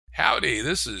Howdy,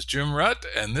 this is Jim Rutt,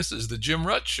 and this is The Jim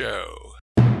Rutt Show.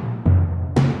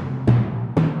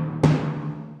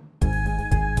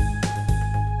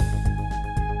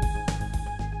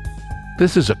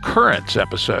 This is a Currents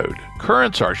episode.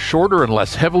 Currents are shorter and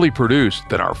less heavily produced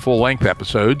than our full-length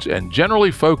episodes and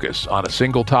generally focus on a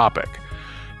single topic.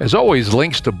 As always,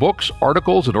 links to books,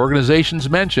 articles, and organizations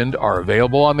mentioned are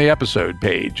available on the episode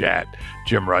page at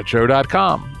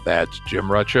jimruttshow.com. That's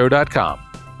jimruttshow.com.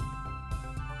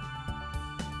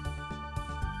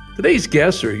 Today's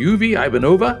guests are Euvie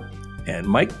Ivanova and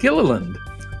Mike Gilliland.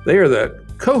 They are the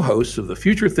co-hosts of the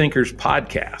Future Thinkers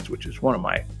podcast, which is one of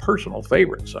my personal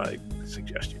favorites. I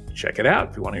suggest you check it out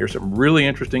if you want to hear some really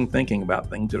interesting thinking about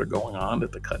things that are going on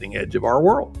at the cutting edge of our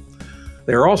world.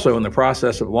 They are also in the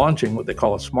process of launching what they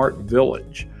call a smart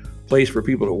village, a place for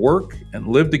people to work and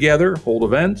live together, hold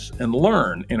events, and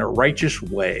learn in a righteous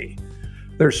way.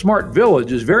 Their smart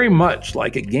village is very much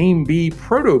like a Game B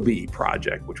Proto-B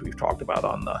project, which we've talked about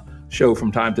on the show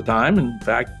from time to time. In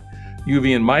fact,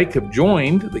 Euvie and Mike have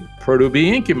joined the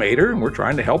Proto-B incubator, and we're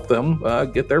trying to help them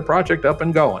get their project up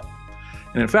and going.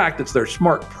 And in fact, it's their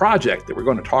smart project that we're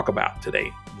going to talk about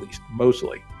today, at least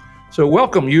mostly. So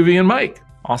welcome, Euvie and Mike.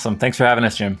 Awesome. Thanks for having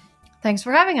us, Jim. Thanks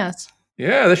for having us.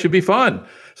 Yeah, this should be fun.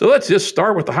 So let's just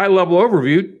start with the high-level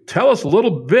overview. Tell us a little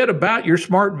bit about your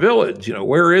smart village.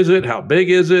 Where is it? How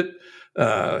big is it?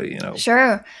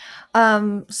 Sure.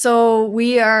 So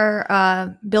we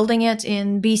are building it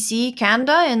in BC,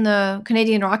 Canada, in the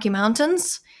Canadian Rocky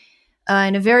Mountains,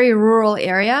 in a very rural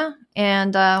area.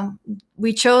 And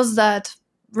we chose that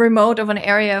remote of an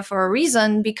area for a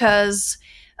reason because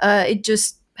it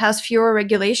just has fewer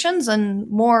regulations and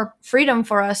more freedom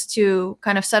for us to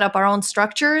kind of set up our own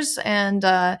structures and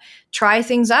try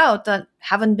things out that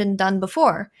haven't been done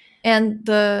before. And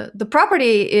the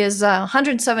property is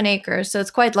 107 acres, so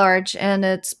it's quite large, and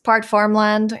it's part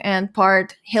farmland and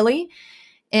part hilly.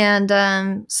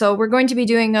 And so we're going to be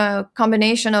doing a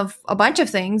combination of a bunch of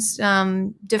things,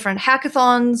 different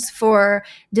hackathons for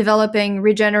developing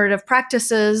regenerative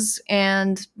practices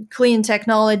and clean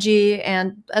technology,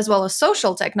 and as well as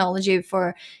social technology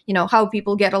for, how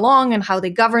people get along and how they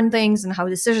govern things and how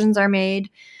decisions are made.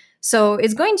 So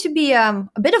it's going to be a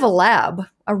bit of a lab,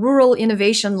 a rural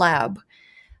innovation lab.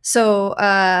 So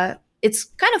it's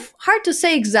kind of hard to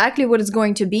say exactly what it's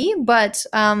going to be, but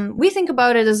we think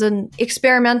about it as an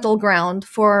experimental ground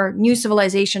for new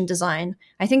civilization design.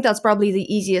 I think that's probably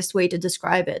the easiest way to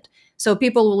describe it. So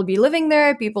people will be living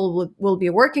there, people will be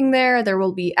working there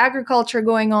will be agriculture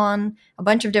going on, a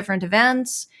bunch of different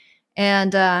events,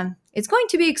 and it's going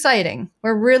to be exciting.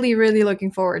 We're really, really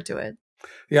looking forward to it.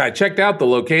 Yeah, I checked out the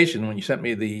location when you sent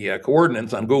me the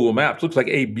coordinates on Google Maps. Looks like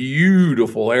a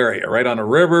beautiful area, right on a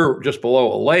river, just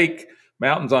below a lake,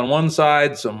 mountains on one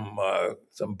side, some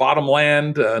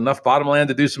bottomland, enough bottomland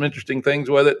to do some interesting things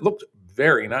with it. Looks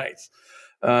very nice.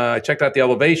 I checked out the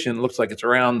elevation. It looks like it's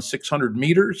around 600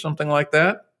 meters, something like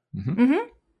that. Mm-hmm.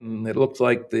 Mm-hmm. And it looks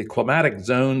like the climatic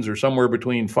zones are somewhere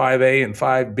between 5A and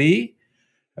 5B,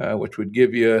 which would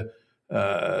give you...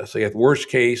 so you have worst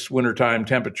case wintertime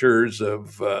temperatures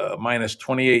of minus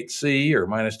 28C or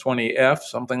minus 20F,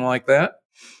 something like that.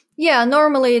 Yeah,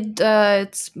 normally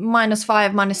it's minus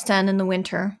 5, minus 10 in the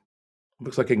winter.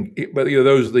 Looks like, but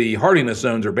the hardiness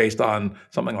zones are based on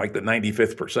something like the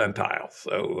 95th percentile.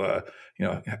 So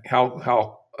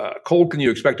how cold can you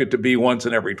expect it to be once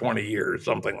in every 20 years,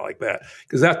 something like that?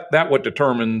 Because that what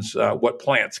determines what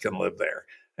plants can live there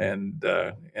and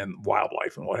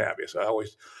wildlife and what have you. So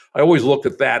I always look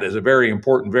at that as a very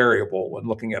important variable when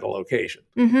looking at a location.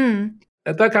 Mm-hmm.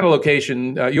 At that kind of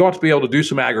location, you ought to be able to do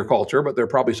some agriculture, but there are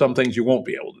probably some things you won't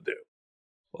be able to do.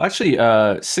 Well, actually,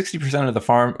 60% of the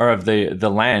farm or of the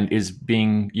land is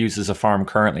being used as a farm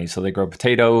currently. So they grow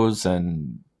potatoes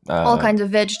and all kinds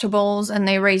of vegetables, and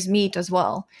they raise meat as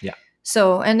well. Yeah.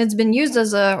 So, and it's been used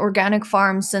as an organic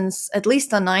farm since at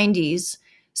least the 90s.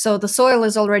 So the soil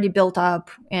is already built up,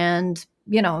 and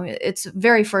it's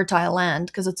very fertile land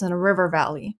because it's in a river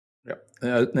valley.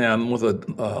 Yep. And with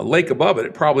a lake above it,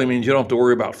 it probably means you don't have to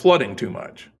worry about flooding too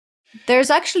much. There's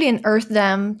actually an earth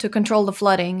dam to control the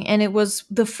flooding, and it was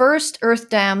the first earth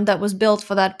dam that was built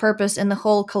for that purpose in the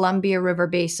whole Columbia River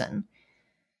Basin.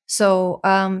 So,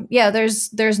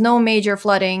 there's no major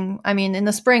flooding. I mean, in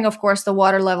the spring, of course, the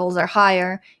water levels are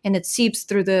higher, and it seeps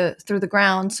through the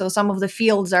ground. So some of the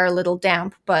fields are a little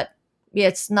damp, but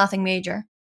it's nothing major.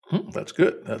 That's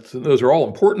good. Those are all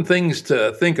important things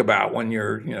to think about when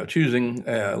you're choosing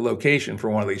a location for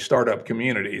one of these startup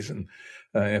communities. And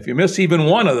if you miss even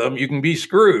one of them, you can be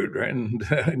screwed. Right?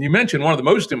 And you mentioned one of the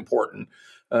most important,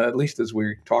 at least as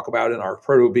we talk about in our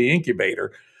Proto-B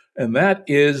incubator, and that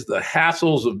is the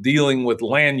hassles of dealing with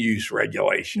land use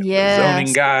regulation. Yes. The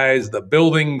zoning guys, the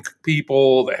building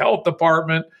people, the health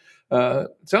department. It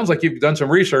sounds like you've done some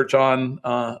research on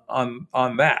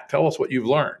that. Tell us what you've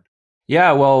learned.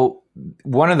 Yeah, well,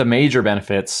 one of the major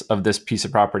benefits of this piece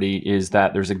of property is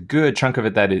that there's a good chunk of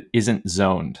it that it isn't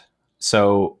zoned.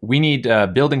 So we need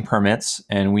building permits,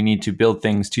 and we need to build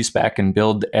things to spec and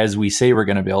build as we say we're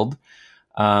going to build.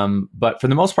 But for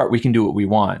the most part, we can do what we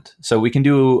want. So we can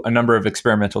do a number of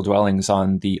experimental dwellings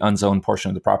on the unzoned portion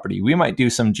of the property. We might do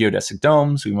some geodesic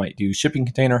domes. We might do shipping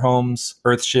container homes,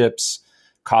 earth ships,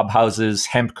 cob houses,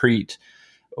 hempcrete.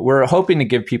 We're hoping to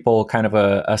give people kind of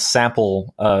a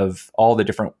sample of all the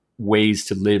different ways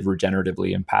to live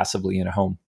regeneratively and passively in a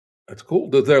home. That's cool.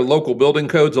 Do their local building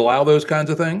codes allow those kinds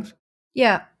of things?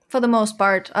 Yeah, for the most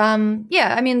part.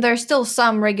 Yeah, I mean, there's still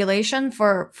some regulation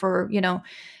for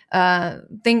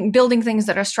building things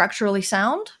that are structurally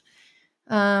sound.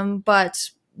 But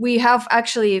we have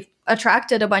actually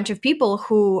attracted a bunch of people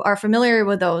who are familiar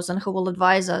with those and who will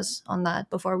advise us on that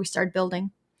before we start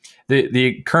building.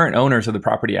 The current owners of the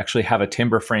property actually have a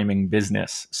timber framing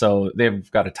business. So they've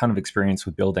got a ton of experience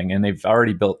with building, and they've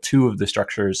already built 2 of the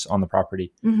structures on the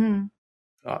property. Mm-hmm.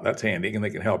 That's handy, and they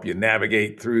can help you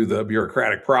navigate through the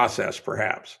bureaucratic process,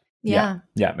 perhaps. Yeah.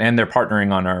 And they're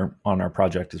partnering on our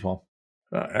project as well.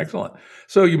 Excellent.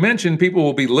 So you mentioned people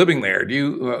will be living there. Do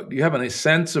you have any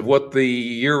sense of what the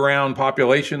year-round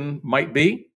population might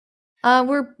be?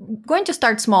 We're going to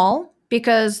start small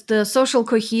because the social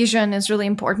cohesion is really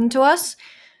important to us.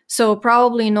 So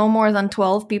probably no more than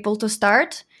 12 people to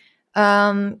start.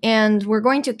 And we're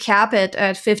going to cap it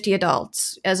at 50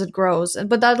 adults as it grows.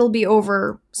 But that'll be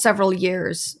over several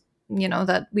years,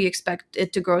 that we expect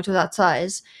it to grow to that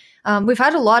size. We've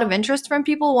had a lot of interest from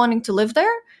people wanting to live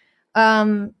there.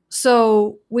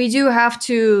 So we do have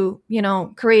to,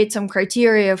 create some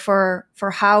criteria for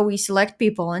how we select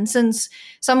people. And since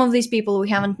some of these people we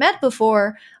haven't met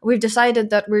before, we've decided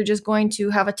that we're just going to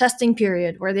have a testing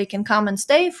period where they can come and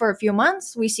stay for a few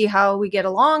months. We see how we get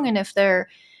along and if they're,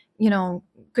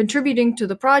 contributing to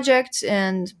the project,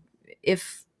 and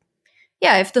if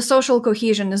the social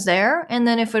cohesion is there, and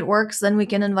then if it works, then we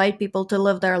can invite people to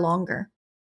live there longer.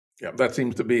 Yeah, that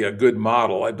seems to be a good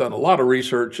model. I've done a lot of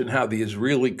research in how the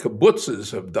Israeli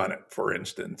kibbutzes have done it, for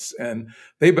instance, and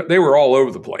they were all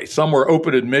over the place. Some were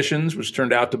open admissions, which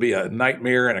turned out to be a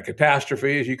nightmare and a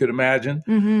catastrophe, as you could imagine.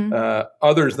 Mm-hmm.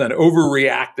 Others then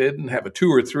overreacted and have a 2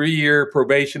 or 3 year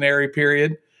probationary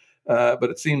period. But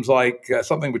it seems like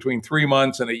something between 3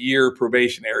 months and a year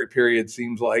probationary period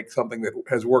seems like something that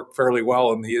has worked fairly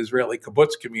well in the Israeli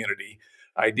kibbutz community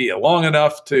idea. Long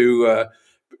enough to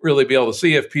really be able to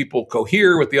see if people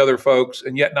cohere with the other folks,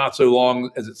 and yet not so long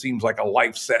as it seems like a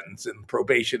life sentence in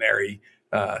probationary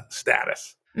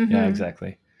status. Mm-hmm. Yeah,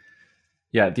 exactly.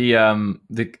 Yeah,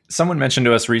 someone mentioned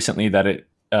to us recently that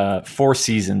 4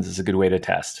 seasons is a good way to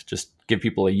test. Just give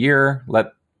people a year,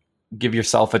 give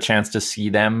yourself a chance to see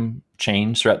them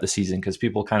change throughout the season, because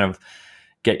people kind of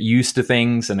get used to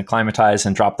things and acclimatize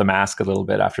and drop the mask a little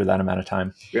bit after that amount of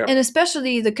time. Yeah. And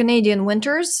especially the Canadian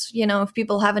winters, if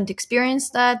people haven't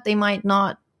experienced that, they might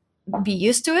not be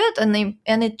used to it,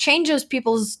 and it changes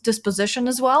people's disposition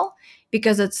as well,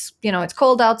 because it's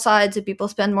cold outside, so people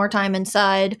spend more time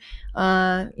inside.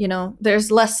 There's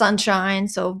less sunshine,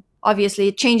 so obviously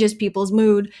it changes people's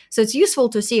mood. So it's useful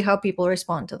to see how people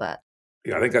respond to that.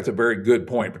 Yeah, I think that's a very good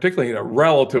point, particularly in a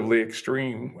relatively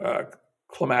extreme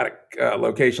climatic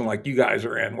location like you guys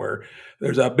are in, where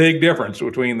there's a big difference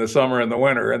between the summer and the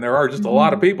winter. And there are just a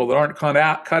lot of people that aren't cut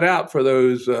out for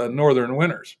those northern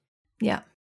winters. Yeah.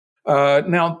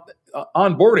 Now,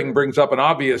 onboarding brings up an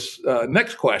obvious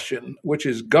next question, which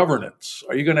is governance.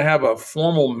 Are you going to have a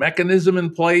formal mechanism in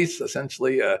place,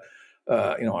 essentially a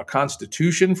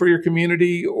constitution for your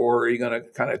community, or are you going to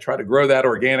kind of try to grow that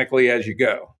organically as you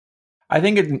go? I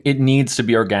think it needs to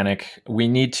be organic. We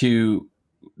need to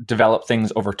develop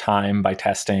things over time by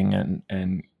testing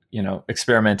and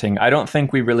experimenting. I don't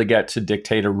think we really get to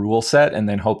dictate a rule set and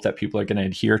then hope that people are going to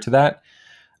adhere to that.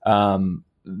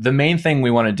 The main thing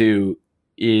we want to do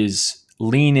is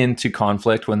lean into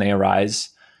conflict when they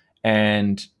arise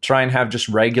and try and have just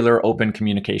regular open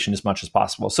communication as much as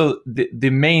possible. So the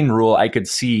main rule I could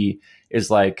see is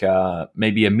like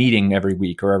maybe a meeting every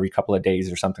week or every couple of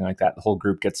days or something like that. The whole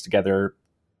group gets together,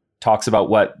 talks about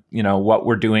what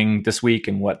we're doing this week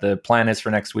and what the plan is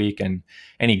for next week, and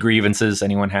any grievances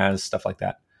anyone has, stuff like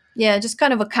that. Yeah, just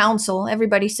kind of a council.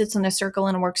 Everybody sits in a circle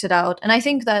and works it out. And I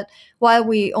think that while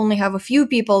we only have a few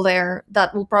people there,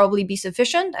 that will probably be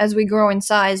sufficient. As we grow in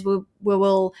size, we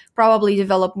will probably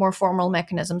develop more formal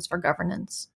mechanisms for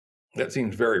governance. That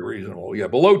seems very reasonable. Yeah,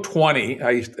 below 20, I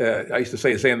used to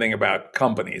say the same thing about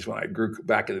companies when I grew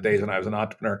back in the days when I was an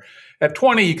entrepreneur. At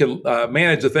 20, you could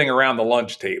manage the thing around the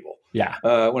lunch table. Yeah.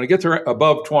 When it gets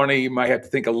above 20, you might have to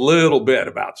think a little bit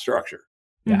about structure.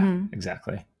 Yeah,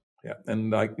 exactly. Yeah,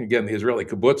 and again, the Israeli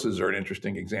kibbutzes are an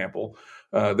interesting example.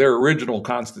 Their original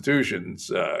constitutions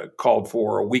called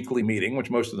for a weekly meeting, which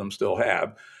most of them still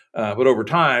have. But over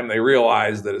time, they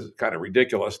realized that it's kind of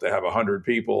ridiculous to have 100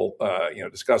 people,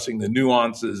 discussing the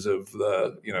nuances of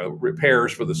the,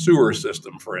 repairs for the sewer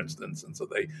system, for instance. And so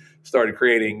they started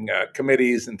creating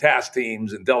committees and task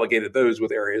teams and delegated those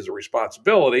with areas of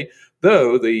responsibility.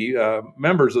 Though the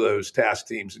members of those task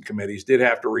teams and committees did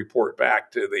have to report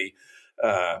back to the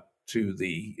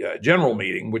general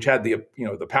meeting, which had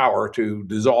the power to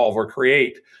dissolve or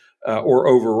create or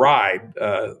override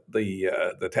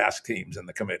the task teams and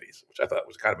the committees, which I thought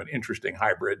was kind of an interesting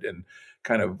hybrid and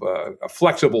kind of a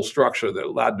flexible structure that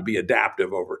allowed to be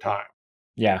adaptive over time.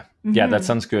 Yeah. Yeah, that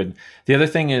sounds good. The other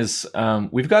thing is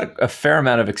we've got a fair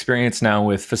amount of experience now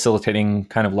with facilitating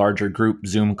kind of larger group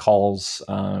Zoom calls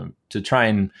to try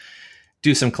and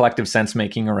do some collective sense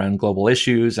making around global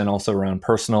issues and also around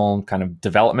personal kind of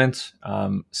development.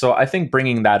 So I think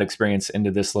bringing that experience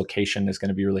into this location is going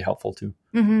to be really helpful too.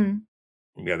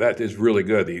 Mm-hmm. Yeah, that is really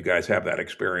good that you guys have that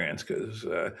experience because,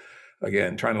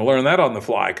 again, trying to learn that on the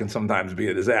fly can sometimes be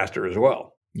a disaster as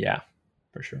well. Yeah,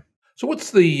 for sure. So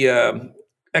what's the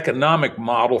economic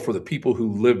model for the people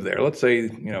who live there? Let's say,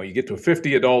 you get to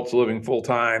 50 adults living full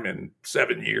time in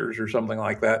 7 years or something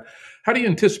like that. How do you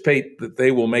anticipate that they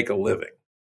will make a living?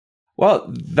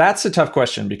 Well, that's a tough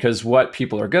question because what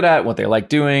people are good at, what they like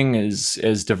doing is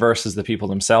as diverse as the people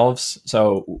themselves.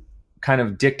 So kind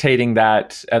of dictating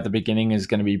that at the beginning is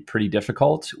going to be pretty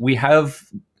difficult. We have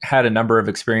had a number of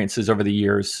experiences over the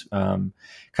years, kind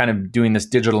of doing this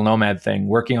digital nomad thing,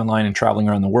 working online and traveling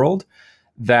around the world,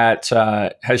 that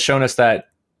has shown us that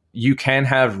you can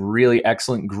have really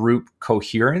excellent group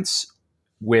coherence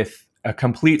with a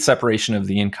complete separation of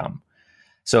the income.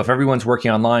 So if everyone's working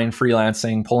online,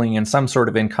 freelancing, pulling in some sort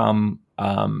of income,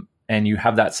 and you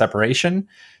have that separation,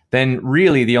 then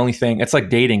really the only thing, it's like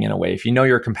dating in a way. If you know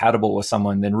you're compatible with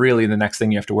someone, then really the next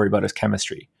thing you have to worry about is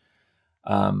chemistry.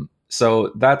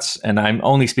 So that's, and I'm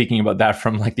only speaking about that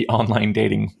from like the online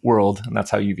dating world, and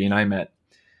that's how Euvie and I met.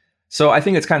 So I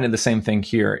think it's kind of the same thing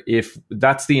here. If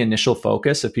that's the initial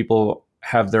focus, if people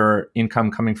have their income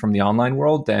coming from the online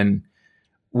world, then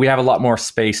we have a lot more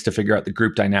space to figure out the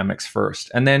group dynamics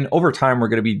first. And then over time, we're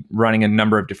going to be running a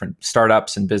number of different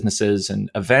startups and businesses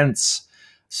and events.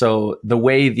 So the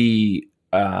way the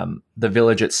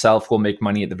village itself will make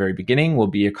money at the very beginning will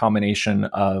be a combination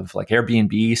of like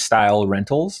Airbnb style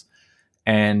rentals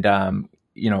and,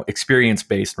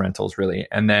 experience-based rentals really.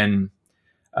 And then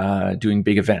doing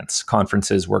big events,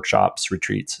 conferences, workshops,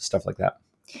 retreats, stuff like that.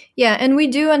 Yeah, and we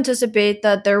do anticipate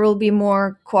that there will be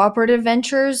more cooperative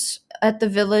ventures at the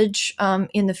village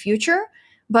in the future.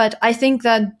 But I think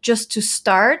that just to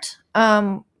start,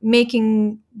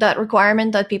 making that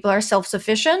requirement that people are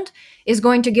self-sufficient is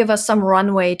going to give us some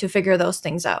runway to figure those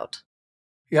things out.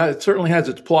 Yeah, it certainly has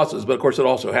its pluses, but of course it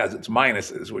also has its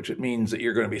minuses, which it means that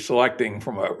you're going to be selecting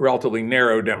from a relatively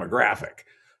narrow demographic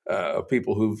of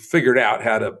people who've figured out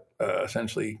how to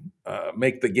essentially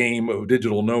make the game of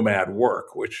digital nomad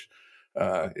work, which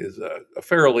is a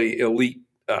fairly elite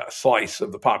slice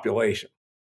of the population.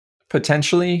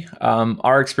 Potentially.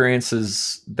 Our experience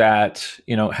is that,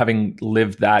 having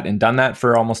lived that and done that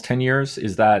for almost 10 years,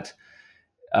 is that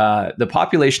the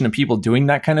population of people doing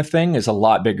that kind of thing is a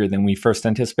lot bigger than we first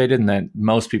anticipated and that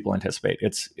most people anticipate.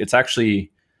 It's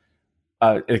actually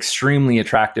an extremely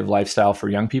attractive lifestyle for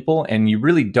young people, and you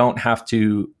really don't have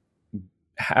to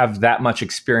have that much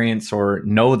experience or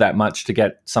know that much to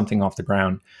get something off the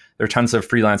ground. There are tons of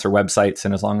freelancer websites,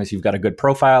 and as long as you've got a good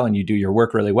profile and you do your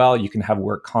work really well, you can have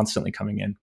work constantly coming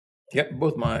in. Yeah,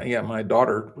 my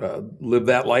daughter lived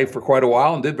that life for quite a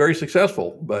while and did very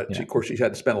successful, but of course she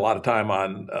had to spend a lot of time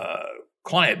on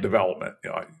client development.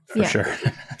 For sure.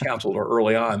 Counseled her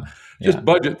early on. Just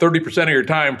budget 30% of your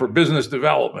time for business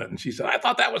development. And she said, I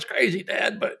thought that was crazy,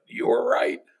 Dad, but you were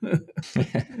right.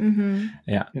 Mm-hmm.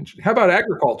 Yeah. How about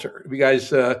agriculture? Do you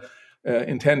guys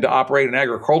intend to operate an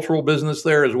agricultural business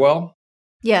there as well?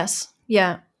 Yes.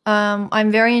 Yeah.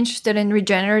 I'm very interested in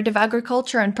regenerative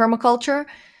agriculture and permaculture.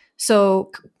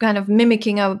 So kind of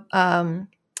mimicking a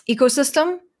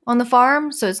ecosystem on the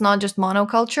farm. So it's not just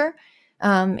monoculture.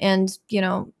 And,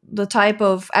 the type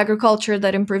of agriculture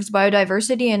that improves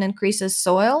biodiversity and increases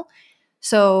soil.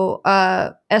 So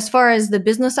as far as the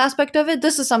business aspect of it,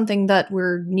 this is something that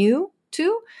we're new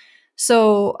to.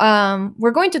 So we're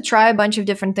going to try a bunch of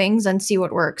different things and see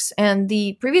what works. And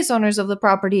the previous owners of the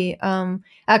property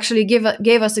actually gave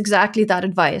us exactly that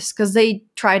advice, because they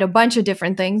tried a bunch of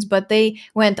different things, but they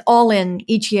went all in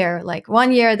each year. Like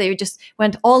one year they just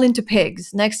went all into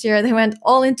pigs. Next year they went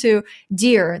all into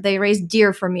deer. They raised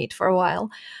deer for meat for a while.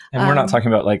 And we're not talking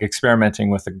about like experimenting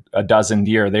with a dozen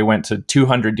deer. They went to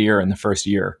 200 deer in the first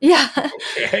year. Yeah.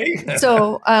 Okay.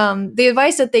 So the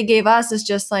advice that they gave us is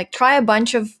just like try a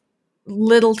bunch of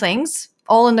little things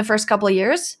all in the first couple of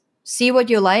years. See what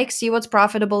you like, see what's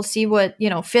profitable, see what,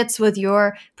 fits with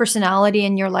your personality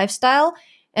and your lifestyle.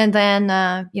 And then,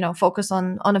 focus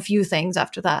on a few things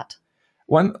after that.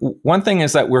 One thing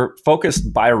is that we're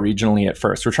focused bioregionally at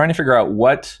first. We're trying to figure out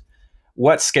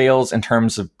what scales in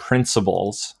terms of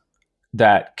principles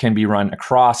that can be run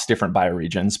across different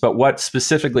bioregions, but what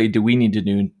specifically do we need to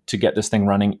do to get this thing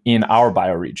running in our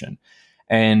bioregion?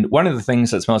 And one of the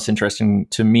things that's most interesting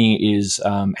to me is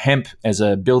hemp as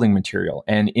a building material.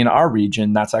 And in our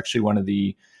region, that's actually one of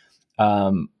the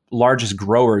largest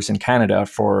growers in Canada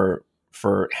for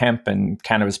hemp and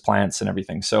cannabis plants and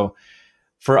everything. So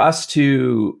for us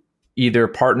to either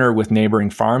partner with neighboring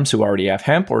farms who already have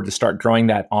hemp or to start growing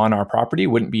that on our property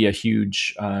wouldn't be a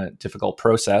huge, difficult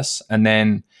process. And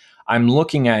then I'm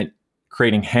looking at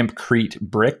creating hempcrete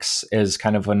bricks as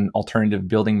kind of an alternative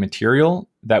building material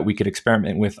that we could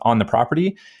experiment with on the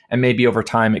property. And maybe over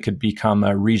time, it could become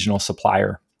a regional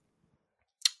supplier.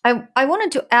 I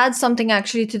wanted to add something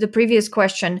actually to the previous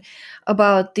question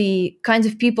about the kinds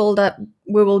of people that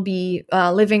we will be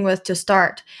living with to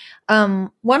start.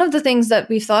 One of the things that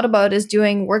we've thought about is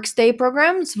doing work stay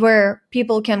programs where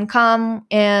people can come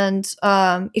and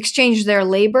exchange their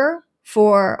labor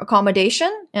for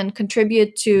accommodation and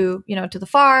contribute to the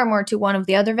farm or to one of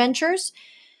the other ventures.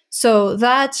 So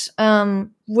that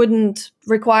wouldn't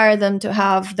require them to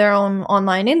have their own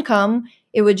online income.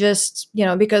 It would just,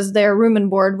 because their room and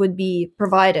board would be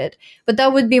provided. But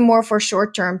that would be more for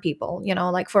short-term people,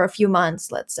 like for a few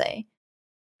months, let's say.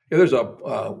 Yeah, there's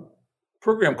a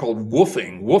program called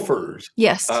woofers.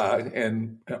 Yes.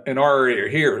 And in our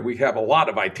area here, we have a lot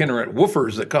of itinerant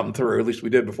woofers that come through, at least we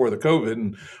did before the COVID,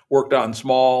 and worked on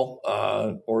small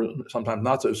or sometimes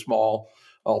not so small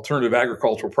alternative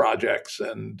agricultural projects.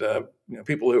 And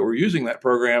people who were using that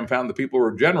program found the people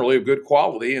were generally of good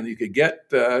quality, and you could get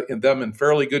them in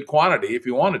fairly good quantity if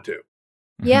you wanted to.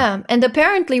 Yeah. And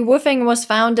apparently woofing was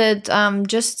founded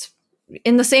just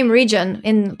in the same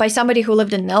region by somebody who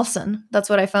lived in Nelson. That's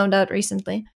what I found out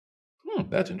recently.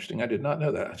 That's interesting. I did not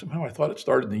know that. Somehow I thought it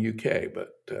started in the UK,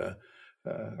 but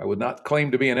I would not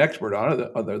claim to be an expert on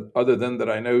it, other than that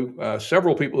I know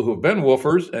several people who have been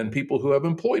woofers and people who have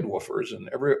employed woofers, and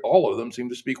all of them seem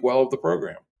to speak well of the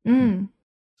program. Mm.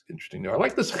 It's interesting. I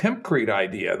like this hempcrete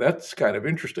idea. That's kind of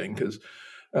interesting because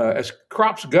as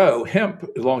crops go, hemp,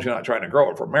 as long as you're not trying to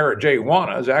grow it for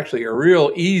marijuana, is actually a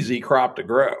real easy crop to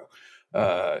grow.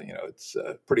 It's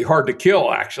pretty hard to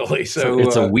kill, actually. So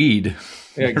it's a weed.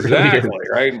 Exactly,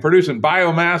 right? And producing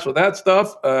biomass with that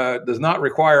stuff does not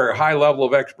require a high level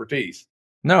of expertise.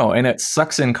 No, and it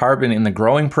sucks in carbon in the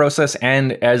growing process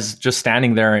and as just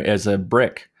standing there as a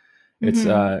brick. It's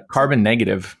a carbon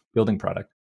negative building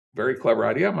product. Very clever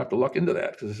idea. I'm going to have to look into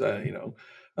that because,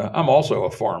 I'm also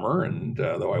a farmer, and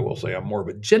though I will say I'm more of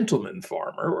a gentleman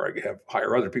farmer where I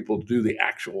hire other people to do the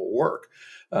actual work.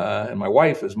 And my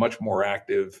wife is much more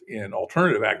active in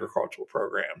alternative agricultural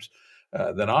programs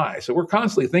than I. So we're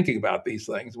constantly thinking about these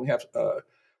things. We have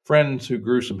friends who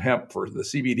grew some hemp for the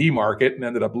CBD market and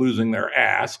ended up losing their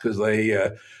ass because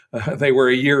they were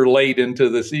a year late into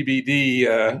the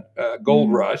CBD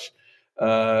gold rush.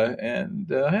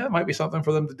 It might be something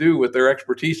for them to do with their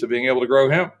expertise of being able to grow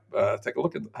hemp. Have to take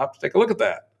a look at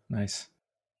that. Nice.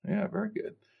 Yeah, very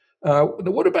good.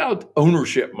 What about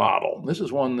ownership model? This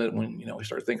is one that when we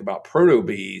start thinking about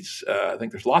proto-bees, I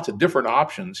think there's lots of different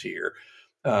options here.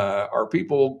 Are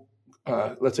people,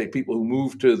 let's say, people who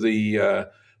move to the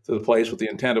place with the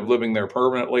intent of living there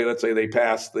permanently? Let's say they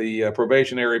pass the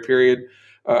probationary period.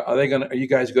 Are you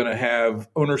guys going to have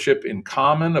ownership in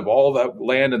common of all that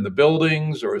land and the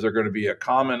buildings, or is there going to be a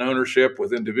common ownership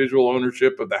with individual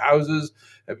ownership of the houses?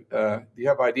 Do you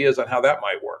have ideas on how that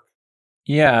might work?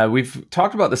 Yeah, we've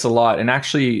talked about this a lot. And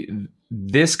actually,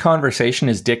 this conversation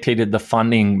has dictated the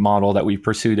funding model that we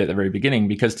pursued at the very beginning,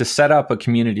 because to set up a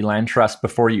community land trust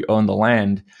before you own the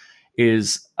land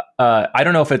is, I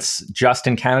don't know if it's just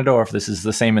in Canada or if this is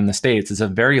the same in the States. It's a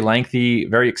very lengthy,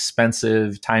 very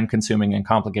expensive, time-consuming, and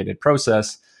complicated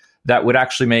process that would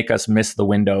actually make us miss the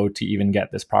window to even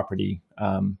get this property,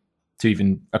 to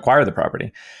even acquire the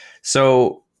property.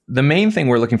 So the main thing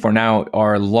we're looking for now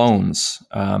are loans,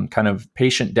 kind of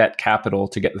patient debt capital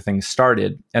to get the thing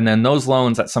started. And then those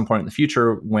loans at some point in the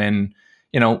future, when,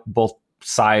 both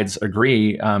sides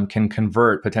agree, can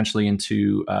convert potentially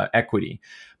into equity.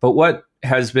 But what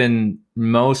has been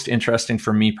most interesting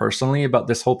for me personally about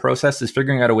this whole process is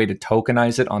figuring out a way to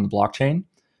tokenize it on the blockchain,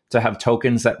 to have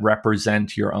tokens that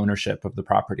represent your ownership of the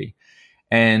property.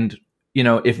 And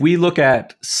if we look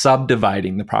at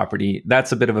subdividing the property,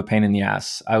 that's a bit of a pain in the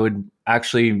ass. I would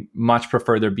actually much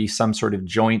prefer there be some sort of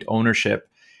joint ownership,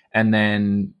 and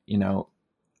then,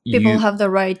 people have the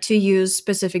right to use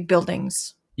specific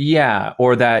buildings. Yeah,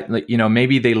 or that,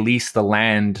 maybe they lease the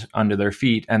land under their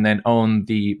feet and then own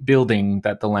the building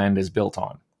that the land is built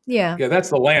on. Yeah, that's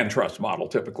the land trust model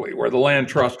typically, where the land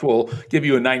trust will give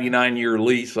you a 99-year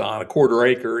lease on a quarter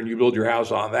acre and you build your house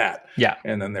on that. Yeah.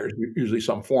 And then there's usually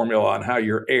some formula on how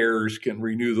your heirs can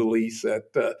renew the lease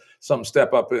at some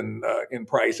step up in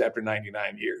price after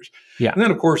 99 years. Yeah. And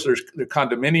then, of course, there's the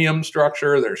condominium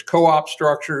structure, there's co-op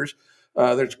structures.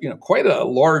 There's quite a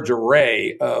large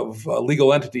array of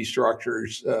legal entity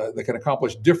structures that can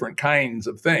accomplish different kinds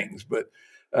of things. But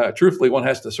truthfully, one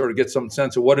has to sort of get some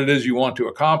sense of what it is you want to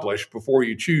accomplish before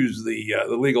you choose the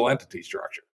legal entity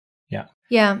structure. Yeah.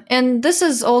 Yeah, and this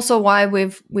is also why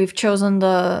we've chosen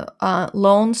the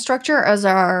loan structure as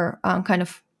our kind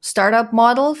of startup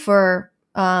model for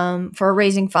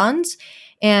raising funds.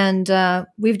 And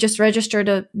we've just registered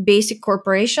a basic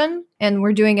corporation, and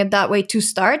we're doing it that way to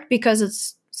start because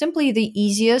it's simply the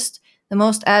easiest, the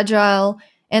most agile,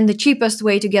 and the cheapest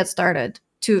way to get started.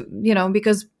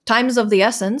 Because time is of the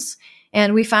essence,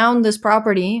 and we found this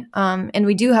property, and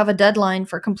we do have a deadline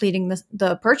for completing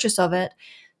the purchase of it.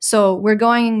 So we're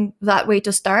going that way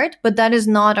to start, but that is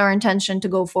not our intention to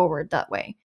go forward that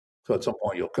way. So at some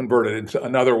point, you'll convert it into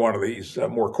another one of these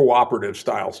more cooperative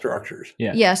style structures.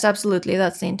 Yeah. Yes, absolutely.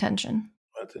 That's the intention.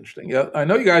 That's interesting. Yeah, I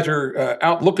know you guys are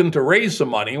out looking to raise some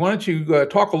money. Why don't you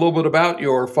talk a little bit about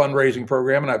your fundraising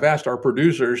program? And I've asked our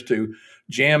producers to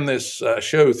jam this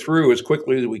show through as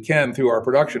quickly as we can through our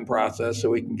production process so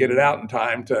we can get it out in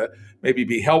time to maybe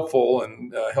be helpful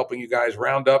in helping you guys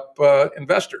round up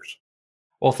investors.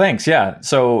 Well, thanks. Yeah.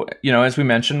 So, as we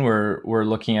mentioned, we're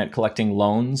looking at collecting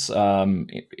loans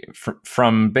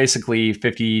from basically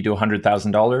 $50,000 to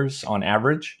 $100,000 on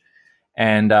average,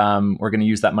 and we're going to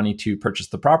use that money to purchase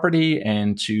the property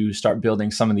and to start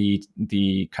building some of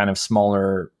the kind of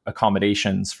smaller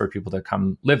accommodations for people to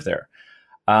come live there.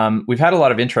 We've had a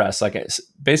lot of interest. Like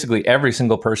basically every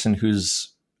single person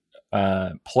who's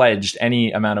pledged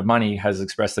any amount of money has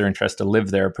expressed their interest to live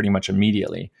there pretty much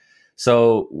immediately.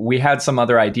 So we had some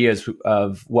other ideas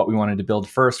of what we wanted to build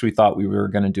first. We thought we were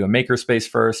going to do a Makerspace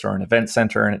first or an event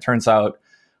center. And it turns out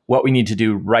what we need to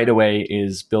do right away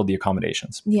is build the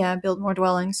accommodations. Yeah, build more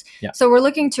dwellings. Yeah. So we're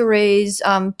looking to raise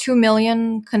 2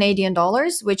 million Canadian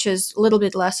dollars, which is a little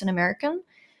bit less in American.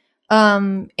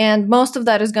 And most of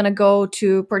that is going to go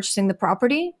to purchasing the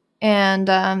property. And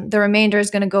the remainder is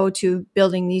going to go to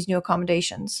building these new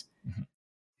accommodations. Mm-hmm.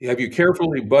 Have you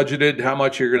carefully budgeted how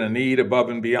much you're going to need above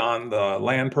and beyond the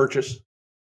land purchase?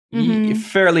 Mm-hmm.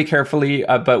 Fairly carefully,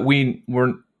 but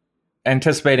we're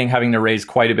anticipating having to raise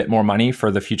quite a bit more money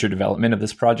for the future development of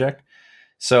this project.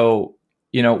 So,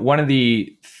 one of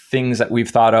the things that we've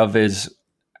thought of is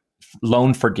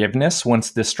loan forgiveness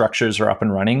once the structures are up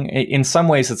and running. In some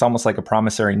ways, it's almost like a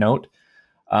promissory note,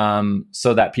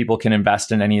 so that people can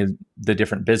invest in any of the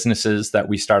different businesses that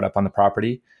we start up on the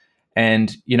property.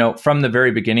 And, from the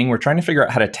very beginning, we're trying to figure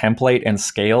out how to template and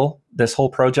scale this whole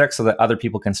project so that other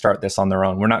people can start this on their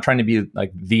own. We're not trying to be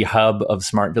like the hub of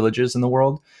smart villages in the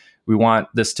world. We want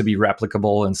this to be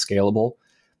replicable and scalable.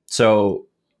 So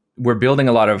we're building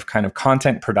a lot of kind of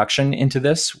content production into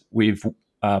this. We've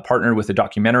partnered with a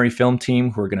documentary film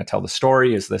team who are going to tell the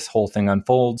story as this whole thing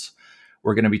unfolds.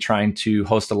 We're going to be trying to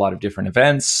host a lot of different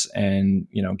events and,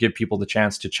 give people the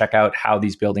chance to check out how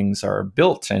these buildings are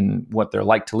built and what they're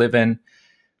like to live in.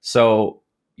 So,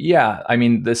 yeah, I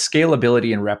mean, the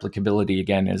scalability and replicability,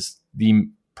 again, is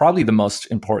probably the most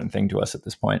important thing to us at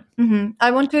this point. Mm-hmm. I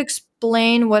want to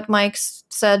explain what Mike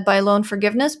said by loan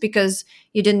forgiveness because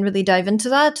you didn't really dive into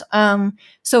that.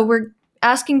 So we're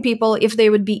asking people if they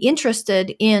would be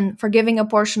interested in forgiving a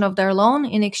portion of their loan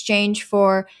in exchange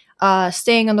for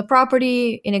staying on the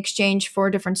property, in exchange for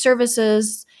different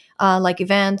services like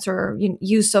events or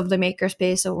use of the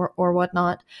Makerspace or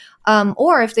whatnot.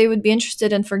 Or if they would be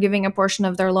interested in forgiving a portion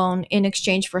of their loan in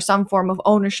exchange for some form of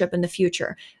ownership in the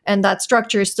future. And that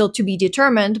structure is still to be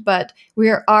determined, but we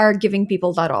are giving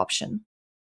people that option.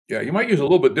 Yeah, you might use a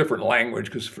little bit different language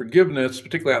because forgiveness,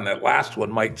 particularly on that last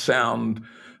one, might sound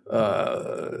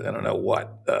I don't know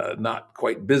what, not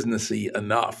quite businessy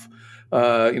enough.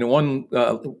 One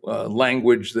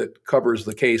language that covers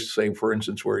the case, say, for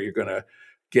instance, where you're going to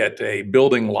get a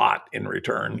building lot in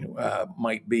return,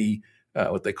 might be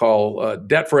what they call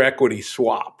debt for equity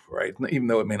swap, right? Even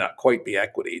though it may not quite be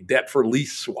equity, debt for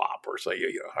lease swap, or say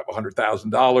you have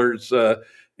 $100,000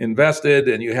 invested,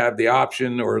 and you have the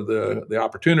option or the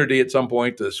opportunity at some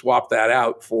point to swap that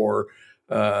out for,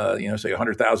 say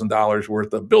 $100,000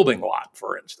 worth of building lot,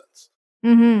 for instance.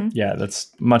 Mm-hmm. Yeah,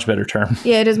 that's much better term.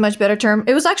 Yeah, it is much better term.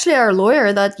 It was actually our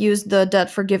lawyer that used the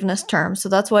debt forgiveness term, so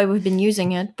that's why we've been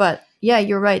using it. But yeah,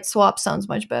 you're right. Swap sounds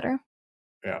much better.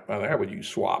 Yeah, I would use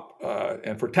swap.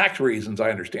 And for tax reasons,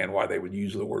 I understand why they would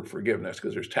use the word forgiveness,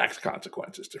 because there's tax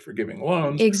consequences to forgiving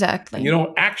loans. Exactly. And you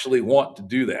don't actually want to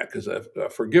do that, because a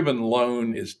forgiven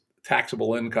loan is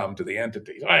taxable income to the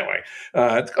entity. So anyway,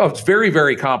 it's very,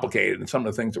 very complicated. And some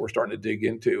of the things that we're starting to dig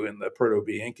into in the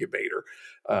Proto-B incubator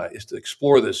is to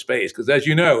explore this space. Because as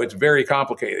you know, it's very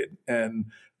complicated, and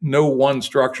no one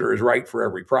structure is right for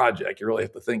every project. You really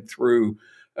have to think through,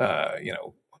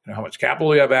 how much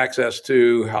capital you have access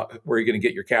to, where you're going to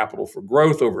get your capital for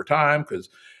growth over time, because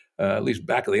at least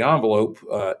back of the envelope,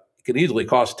 it can easily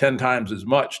cost 10 times as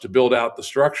much to build out the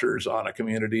structures on a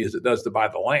community as it does to buy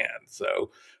the land.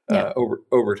 So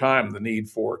over time, the need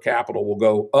for capital will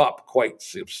go up quite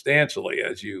substantially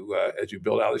as you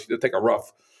build out. To take a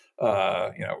rough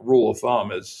rule of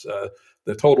thumb is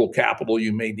the total capital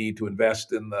you may need to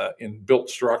invest in built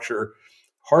structure.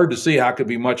 Hard to see how it could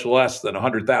be much less than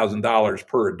 $100,000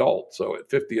 per adult. So at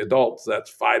 50 adults,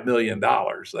 that's $5 million.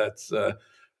 That's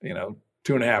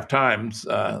 2.5 times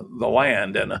the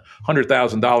land, and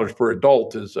 $100,000 per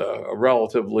adult is a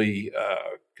relatively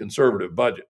conservative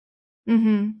budget.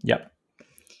 Mm-hmm. Yep.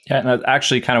 Yeah, and that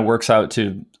actually kind of works out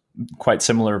to quite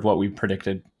similar of what we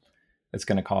predicted it's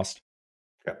going to cost.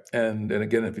 Yeah. And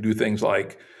again, if you do things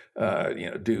like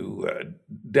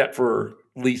debt for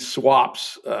lease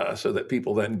swaps, so that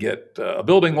people then get a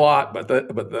building lot, but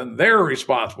then they're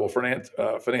responsible for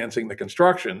financing the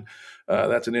construction.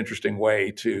 That's an interesting way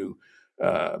to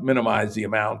minimize the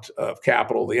amount of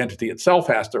capital the entity itself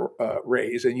has to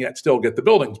raise, and yet still get the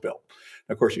buildings built.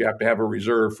 And of course, you have to have a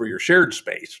reserve for your shared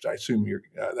space, which I assume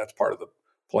that's part of the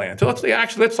plan. So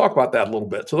let's talk about that a little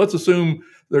bit. So let's assume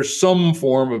there's some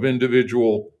form of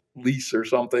individual lease or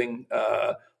something,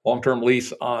 long-term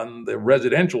lease on the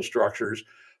residential structures.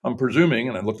 I'm presuming,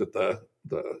 and I looked at the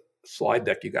slide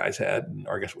deck you guys had,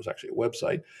 or I guess it was actually a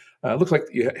website. It looks like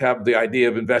you have the idea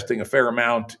of investing a fair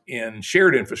amount in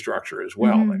shared infrastructure as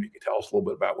well. Mm-hmm. Maybe you could tell us a little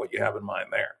bit about what you have in mind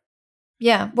there.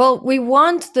 Yeah, well, we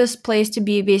want this place to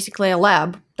be basically a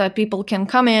lab that people can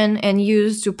come in and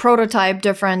use to prototype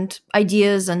different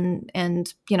ideas and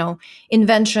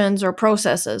inventions or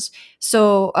processes.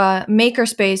 So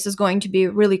Makerspace is going to be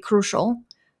really crucial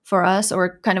for us,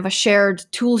 or kind of a shared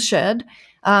tool shed,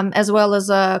 as well as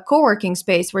a co-working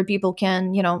space where people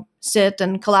can, sit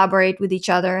and collaborate with each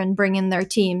other and bring in their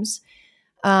teams.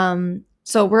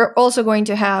 So we're also going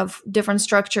to have different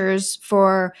structures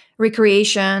for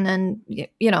recreation and,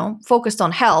 focused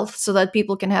on health, so that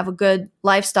people can have a good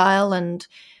lifestyle. And,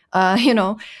 running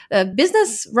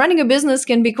a business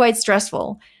can be quite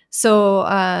stressful.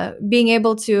 So being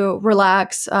able to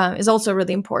relax is also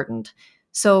really important.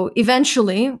 So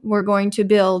eventually we're going to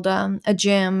build a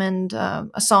gym and a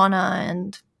sauna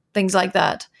and things like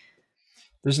that.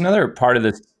 There's another part of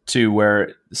this too,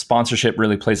 where sponsorship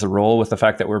really plays a role with the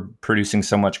fact that we're producing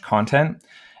so much content.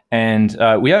 And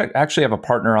we actually have a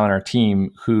partner on our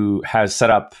team who has set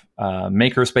up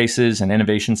makerspaces and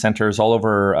innovation centers all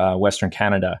over Western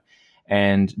Canada.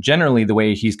 And generally, the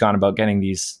way he's gone about getting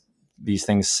these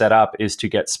things set up is to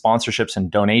get sponsorships and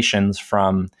donations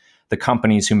from the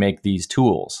companies who make these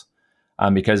tools.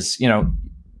 Because,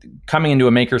 coming into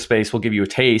a makerspace will give you a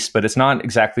taste, but it's not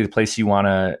exactly the place you want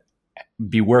to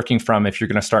be working from if you're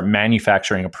going to start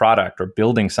manufacturing a product or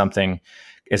building something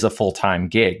as a full-time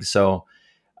gig. So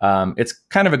it's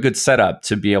kind of a good setup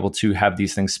to be able to have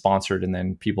these things sponsored, and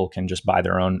then people can just buy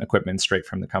their own equipment straight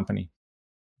from the company.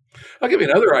 I'll give you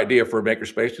another idea for a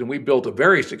makerspace. And we built a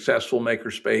very successful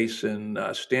makerspace in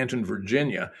Staunton,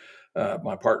 Virginia.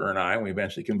 My partner and I, and we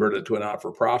eventually converted it to a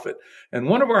not-for-profit. And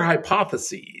one of our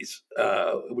hypotheses,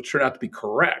 which turned out to be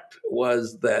correct,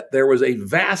 was that there was a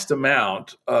vast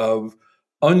amount of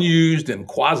unused and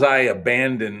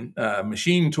quasi-abandoned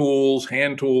machine tools,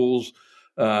 hand tools,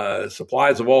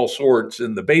 supplies of all sorts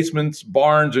in the basements,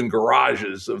 barns, and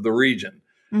garages of the region.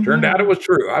 Mm-hmm. Turned out it was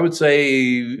true. I would say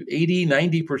 80,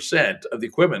 90% of the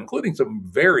equipment, including some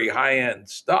very high-end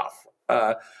stuff,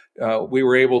 we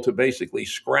were able to basically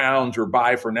scrounge or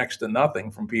buy for next to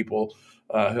nothing from people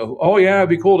Oh yeah, it'd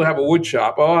be cool to have a wood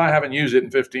shop. Oh, I haven't used it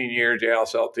in 15 years. Yeah, I'll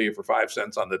sell it to you for 5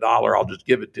 cents on the dollar. I'll just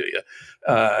give it to you.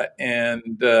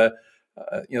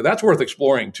 That's worth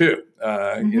exploring too.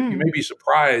 You may be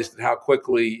surprised at how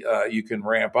quickly you can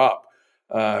ramp up.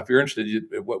 If you're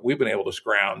interested in what we've been able to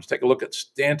scrounge, take a look at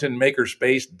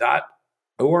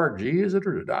StauntonMakerspace.org. Is it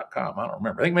or .com? I don't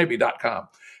remember. I think maybe .com.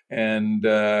 And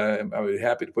I would be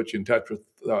happy to put you in touch with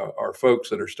our folks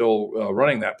that are still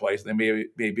running that place. They may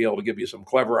be able to give you some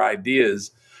clever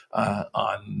ideas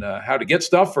on how to get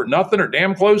stuff for nothing or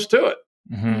damn close to it.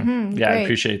 Mm-hmm. Yeah, great. I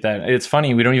appreciate that. It's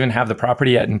funny, we don't even have the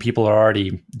property yet, and people are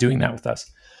already doing that with us.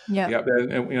 Yeah.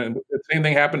 And the same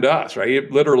thing happened to us, right?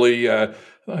 It literally, a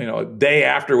day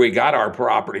after we got our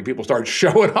property, people started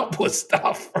showing up with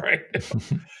stuff, right?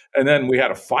 And then we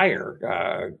had a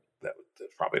fire.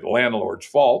 That's probably the landlord's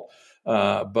fault.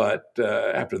 But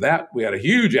after that, we had a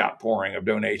huge outpouring of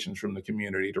donations from the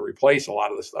community to replace a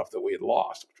lot of the stuff that we had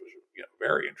lost, which was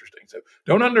very interesting. So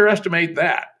don't underestimate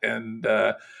that. And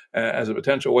as a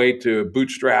potential way to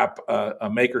bootstrap a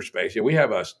makerspace, we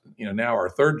have now our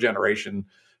third generation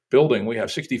building. We have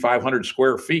 6,500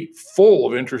 square feet full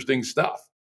of interesting stuff.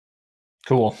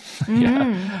 Cool.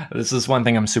 Yeah, this is one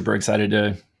thing I'm super excited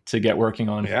to get working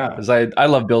on. Yeah, because I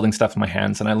love building stuff with my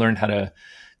hands, and I learned how to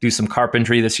do some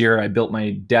carpentry this year. I built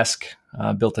my desk,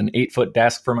 built an 8-foot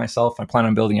desk for myself. I plan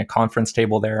on building a conference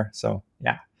table there. So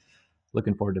yeah,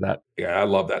 looking forward to that. Yeah, I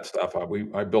love that stuff.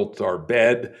 I built our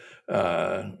bed,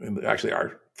 actually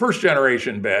our first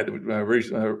generation bed.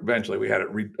 Eventually we had it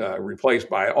replaced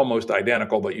by almost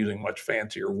identical, but using much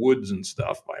fancier woods and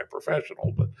stuff by a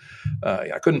professional. But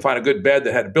I couldn't find a good bed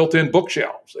that had built-in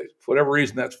bookshelves. For whatever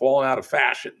reason, that's fallen out of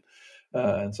fashion.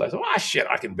 And so I thought, shit,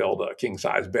 I can build a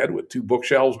king-size bed with 2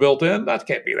 bookshelves built in. That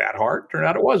can't be that hard. Turned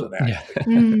out it wasn't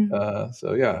actually.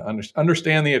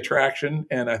 Understand the attraction.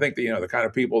 And I think the kind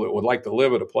of people that would like to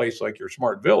live at a place like your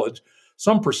smart village,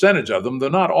 some percentage of them, though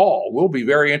not all, will be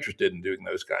very interested in doing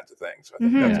those kinds of things. So I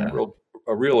think that's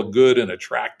a real good and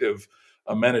attractive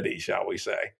amenity, shall we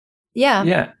say. Yeah.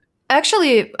 Yeah.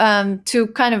 Actually, to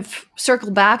kind of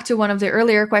circle back to one of the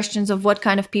earlier questions of what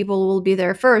kind of people will be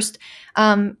there first.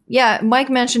 Mike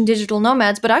mentioned digital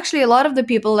nomads, but actually a lot of the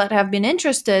people that have been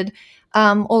interested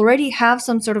already have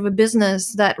some sort of a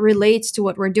business that relates to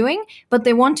what we're doing, but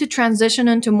they want to transition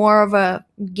into more of a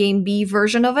game B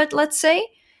version of it, let's say,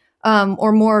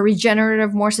 or more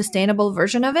regenerative, more sustainable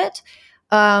version of it.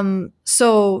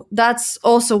 So that's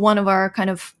also one of our kind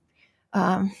of,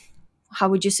 how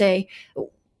would you say,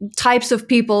 types of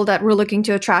people that we're looking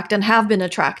to attract and have been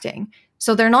attracting.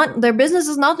 So their business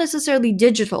is not necessarily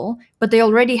digital, but they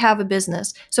already have a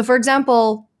business. So for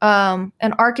example, an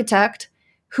architect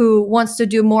who wants to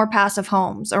do more passive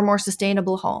homes or more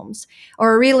sustainable homes,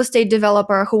 or a real estate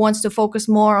developer who wants to focus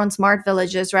more on smart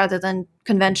villages rather than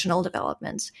conventional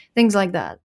developments, things like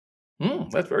that.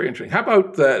 That's very interesting. How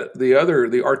about the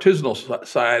artisanal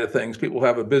side of things? People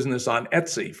have a business on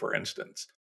Etsy, for instance.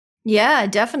 Yeah,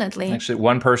 definitely. Actually,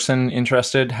 one person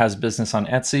interested has business on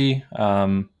Etsy.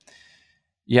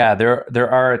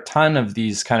 There are a ton of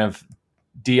these kind of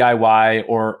DIY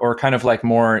or kind of like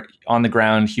more on the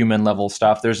ground human level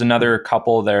stuff. There's another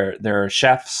couple there are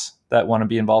chefs that want to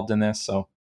be involved in this. So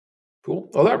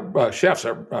cool. Well, that chefs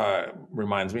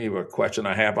reminds me of a question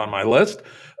I have on my list.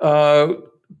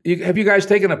 Have you guys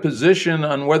taken a position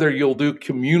on whether you'll do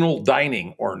communal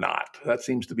dining or not? That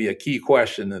seems to be a key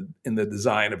question in the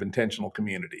design of intentional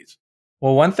communities.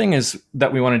 Well, one thing is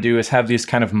that we want to do is have these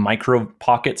kind of micro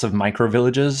pockets of micro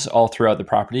villages all throughout the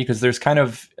property, because there's kind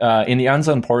of, in the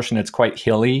unzoned portion, it's quite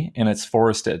hilly and it's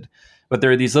forested. But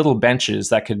there are these little benches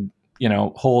that could,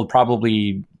 hold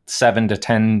probably 7 to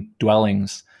 10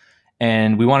 dwellings.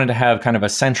 And we wanted to have kind of a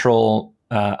central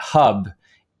hub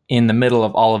in the middle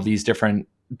of all of these different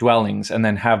dwellings, and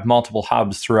then have multiple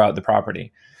hubs throughout the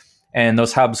property. And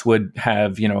those hubs would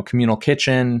have, a communal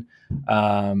kitchen,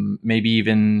 maybe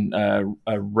even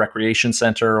a recreation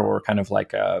center, or kind of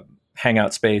like a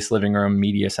hangout space, living room,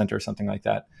 media center, something like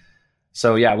that.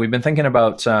 So yeah, we've been thinking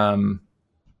about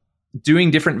doing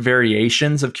different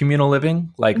variations of communal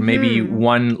living, like maybe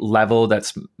one level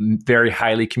that's very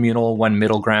highly communal, one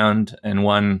middle ground, and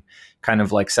one kind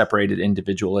of like separated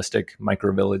individualistic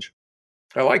micro village.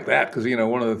 I like that because,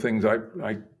 one of the things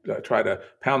I try to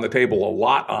pound the table a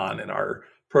lot on in our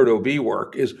Proto-B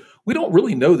work is we don't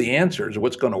really know the answers of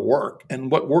what's going to work, and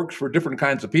what works for different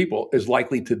kinds of people is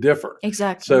likely to differ.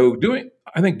 Exactly. So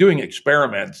I think doing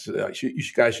experiments, you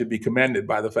guys should be commended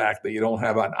by the fact that you don't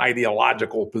have an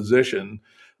ideological position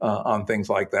on things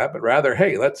like that, but rather,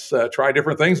 hey, let's try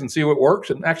different things and see what works.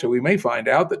 And actually, we may find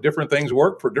out that different things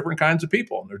work for different kinds of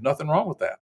people, and there's nothing wrong with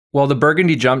that. Well, the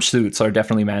burgundy jumpsuits are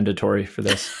definitely mandatory for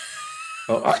this.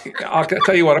 Well, I'll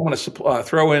tell you what, I'm going to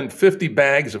throw in 50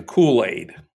 bags of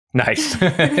Kool-Aid. Nice.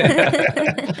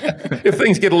 If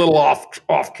things get a little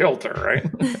off kilter, right?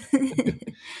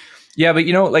 Yeah, but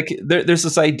there's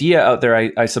this idea out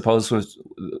there, I suppose, was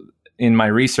in my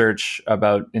research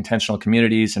about intentional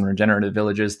communities and regenerative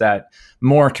villages, that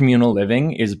more communal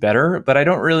living is better, but I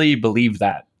don't really believe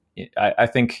that. I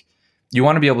think you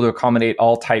want to be able to accommodate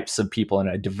all types of people in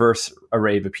a diverse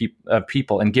array of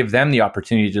people and give them the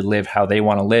opportunity to live how they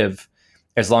want to live,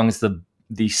 as long as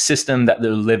the system that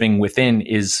they're living within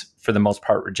is, for the most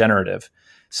part, regenerative.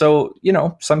 So,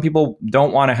 some people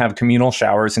don't want to have communal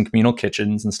showers and communal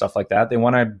kitchens and stuff like that. They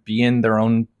want to be in their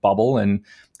own bubble and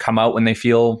come out when they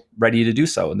feel ready to do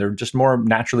so. And they're just more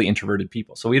naturally introverted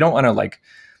people. So we don't want to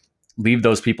leave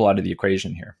those people out of the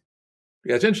equation here.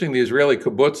 Yeah, it's interesting. The Israeli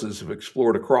kibbutzes have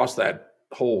explored across that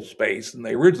whole space. And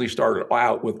they originally started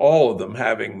out with all of them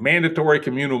having mandatory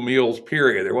communal meals,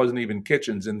 period. There wasn't even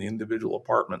kitchens in the individual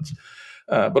apartments.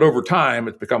 But over time,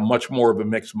 it's become much more of a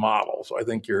mixed model. So I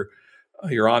think you're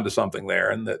onto something there,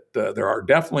 and that there are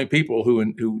definitely people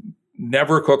who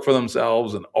never cook for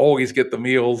themselves and always get the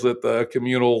meals at the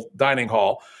communal dining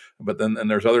hall. But then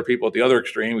there's other people at the other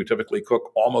extreme who typically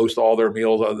cook almost all their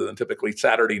meals, other than typically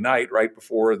Saturday night, right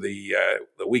before the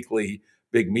weekly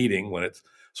big meeting, when it's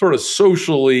sort of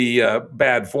socially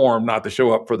bad form not to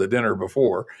show up for the dinner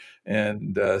before.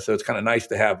 And so it's kind of nice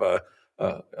to have a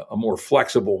more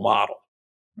flexible model.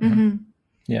 Mm-hmm.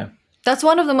 Yeah. That's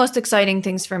one of the most exciting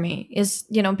things for me is,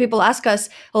 people ask us,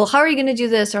 well, how are you going to do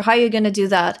this or how are you going to do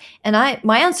that? And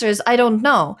my answer is, I don't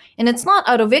know. And it's not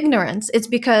out of ignorance. It's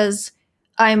because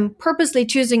I'm purposely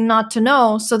choosing not to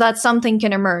know so that something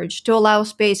can emerge, to allow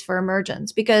space for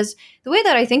emergence. Because the way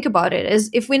that I think about it is,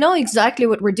 if we know exactly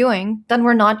what we're doing, then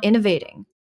we're not innovating.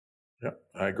 Yeah,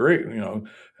 I agree.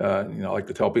 I like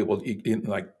to tell people,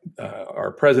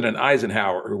 our President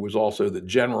Eisenhower, who was also the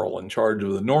general in charge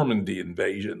of the Normandy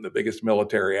invasion, the biggest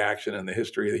military action in the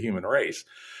history of the human race,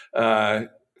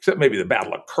 except maybe the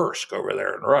Battle of Kursk over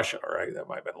there in Russia, right? That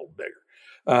might have been a little bigger.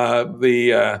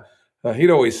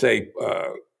 He'd always say,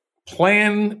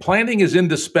 planning is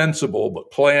indispensable,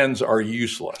 but plans are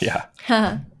useless. Yeah.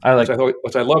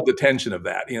 Which I love the tension of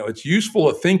that. It's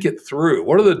useful to think it through.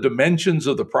 What are the dimensions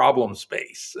of the problem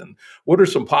space? And what are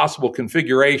some possible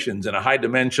configurations in a high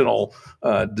dimensional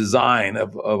design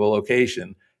of a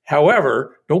location?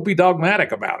 However, don't be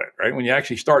dogmatic about it, right? When you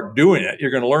actually start doing it,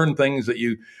 you're going to learn things that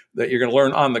you're going to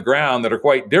learn on the ground that are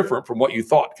quite different from what you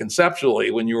thought conceptually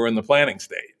when you were in the planning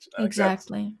stage.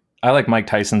 Exactly. I like Mike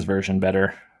Tyson's version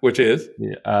better. Which is?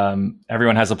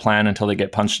 Everyone has a plan until they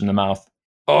get punched in the mouth.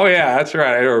 Oh, yeah, that's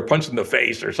right. Or punched in the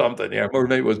face or something. Yeah, or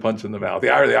maybe it was punched in the mouth.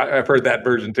 Yeah, I've heard that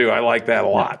version too. I like that a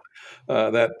lot.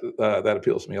 That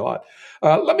appeals to me a lot.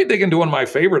 Let me dig into one of my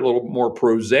favorite, little more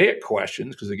prosaic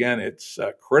questions, because again, it's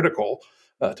critical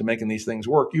to making these things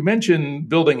work. You mentioned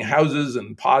building houses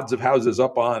and pods of houses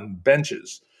up on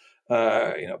benches.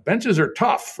 Benches are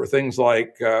tough for things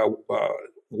like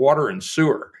water and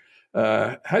sewer.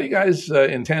 How do you guys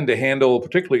intend to handle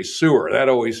particularly sewer? That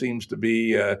always seems to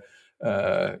be one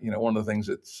of the things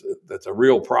that's a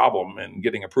real problem in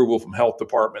getting approval from health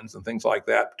departments and things like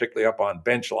that, particularly up on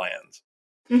bench lands.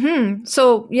 Mm-hmm.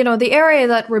 So, the area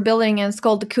that we're building is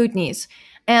called the Kootenays,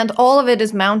 and all of it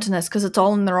is mountainous because it's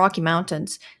all in the Rocky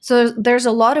Mountains. So there's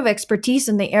a lot of expertise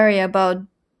in the area about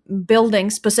building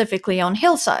specifically on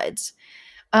hillsides.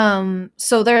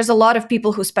 So there's a lot of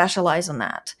people who specialize in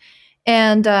that.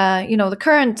 And, the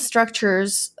current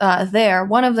structures there,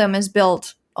 one of them is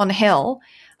built on a hill.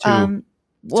 Two,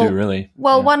 really.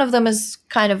 Well, yeah. One of them is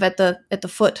kind of at the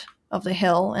foot of the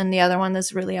hill, and the other one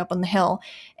is really up on the hill.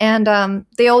 And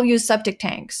they all use septic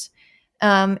tanks,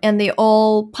 and they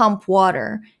all pump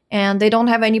water, and they don't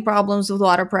have any problems with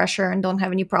water pressure and don't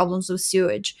have any problems with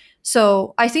sewage.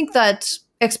 So I think that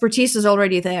expertise is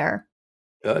already there.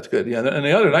 Yeah, that's good. Yeah, and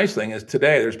the other nice thing is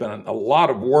today there's been a lot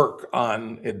of work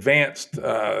on advanced,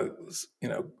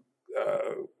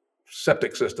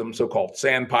 septic systems, so-called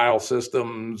sand pile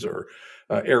systems or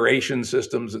aeration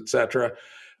systems, et cetera.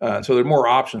 So there are more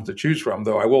options to choose from,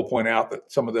 though I will point out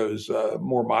that some of those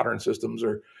more modern systems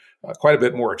are quite a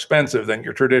bit more expensive than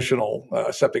your traditional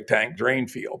septic tank drain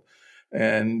field.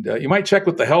 And you might check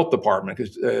with the health department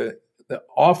because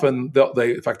often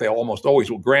they almost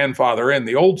always will grandfather in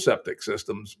the old septic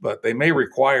systems, but they may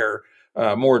require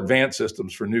more advanced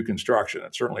systems for new construction.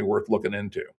 It's certainly worth looking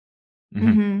into.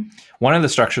 Mm-hmm. One of the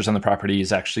structures on the property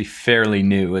is actually fairly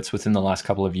new. It's within the last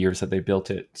couple of years that they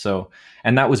built it.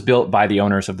 And that was built by the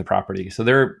owners of the property. So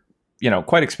they're,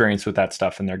 quite experienced with that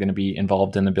stuff, and they're going to be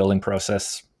involved in the building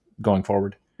process going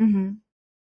forward. Mm-hmm.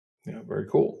 Yeah, very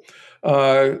cool.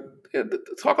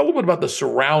 Talk a little bit about the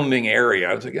surrounding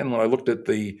area. Again, when I looked at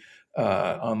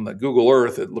on the Google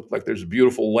Earth, it looked like there's a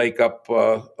beautiful lake up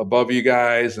above you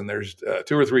guys, and there's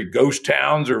 2 or 3 ghost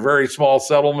towns or very small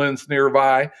settlements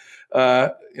nearby.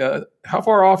 How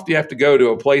far off do you have to go to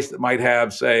a place that might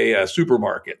have, say, a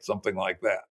supermarket, something like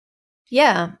that?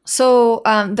 Yeah. So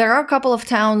there are a couple of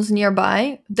towns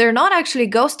nearby. They're not actually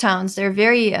ghost towns. They're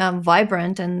very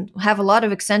vibrant and have a lot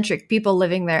of eccentric people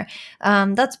living there.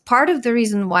 That's part of the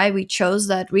reason why we chose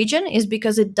that region, is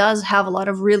because it does have a lot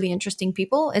of really interesting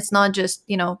people. It's not just,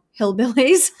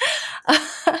 hillbillies,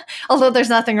 although there's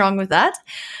nothing wrong with that.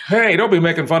 Hey, don't be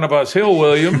making fun of us Hill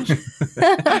Williams.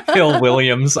 Hill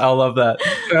Williams. I love that.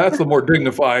 Yeah, that's the more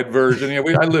dignified version. I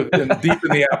live deep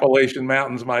in the Appalachian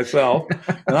Mountains myself,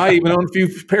 and I even own a few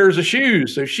pairs of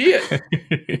shoes. So shit. Hill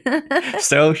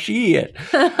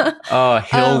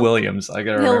Williams. I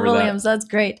gotta remember Hill Williams. That's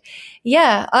great.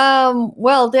 Yeah.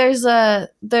 Well, there's a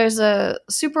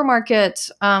supermarket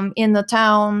in the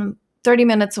town 30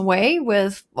 minutes away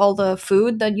with all the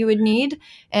food that you would need.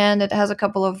 And it has a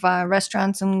couple of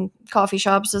restaurants and coffee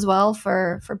shops as well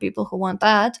for people who want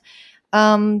that.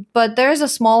 But there's a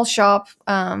small shop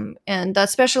and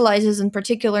that specializes in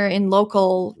particular in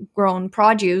local grown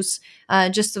produce,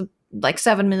 just like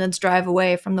 7 minutes drive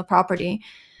away from the property.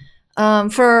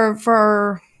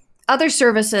 For other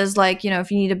services, like, if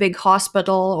you need a big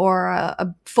hospital or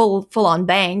a full-on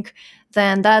bank,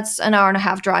 then that's an hour and a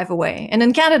half drive away. And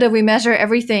in Canada, we measure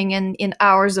everything in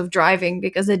hours of driving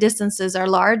because the distances are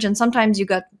large, and sometimes you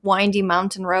got windy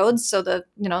mountain roads, so the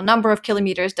number of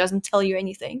kilometers doesn't tell you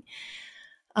anything.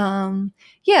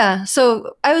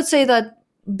 So I would say that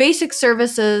basic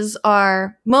services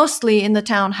are mostly in the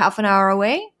town half an hour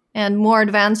away, and more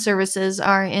advanced services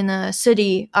are in a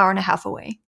city hour and a half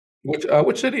away.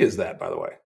 Which city is that, by the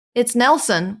way? It's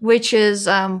Nelson, which is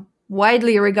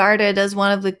widely regarded as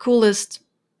one of the coolest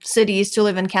cities to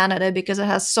live in Canada because it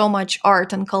has so much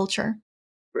art and culture.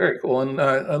 Very cool. And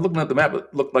looking at the map,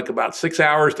 it looked like about 6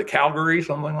 hours to Calgary,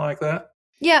 something like that.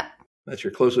 Yeah. That's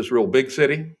your closest real big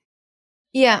city?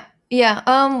 Yeah.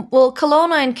 Well,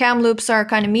 Kelowna and Kamloops are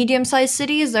kind of medium-sized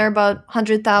cities. They're about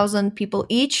 100,000 people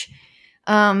each.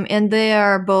 And they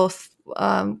are both,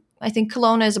 I think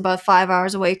Kelowna is about 5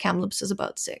 hours away. Kamloops is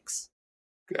about 6.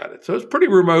 Got it. So it's pretty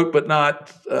remote, but not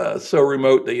so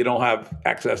remote that you don't have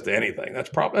access to anything.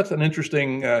 That's an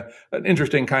interesting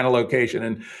kind of location.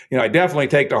 And I definitely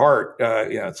take to heart.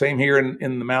 Same here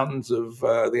in the mountains of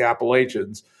the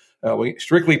Appalachians. We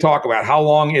strictly talk about how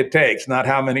long it takes, not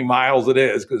how many miles it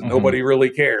is, because nobody really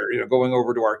cares. Going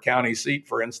over to our county seat,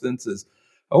 for instance, is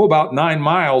about 9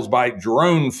 miles by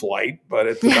drone flight, but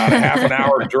it's about a half an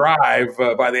hour drive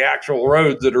by the actual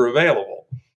roads that are available.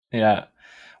 Yeah.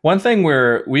 One thing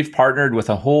we've partnered with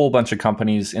a whole bunch of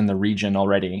companies in the region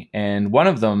already. And one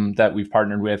of them that we've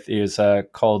partnered with is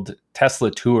called Tesla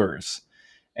Tours.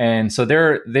 And so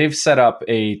they've set up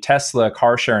a Tesla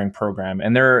car sharing program,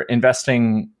 and they're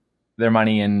investing their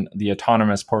money in the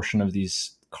autonomous portion of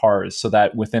these cars so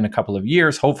that within a couple of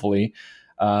years, hopefully,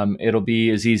 it'll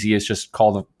be as easy as just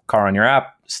call the car on your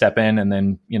app, step in, and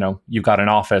then, you've got an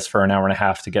office for an hour and a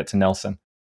half to get to Nelson,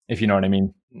 if you know what I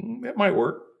mean. It might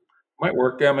work. I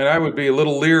mean, I would be a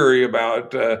little leery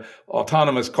about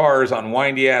autonomous cars on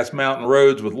windy-ass mountain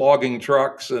roads with logging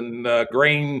trucks and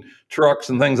grain trucks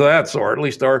and things of that sort. At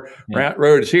least our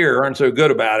roads here aren't so good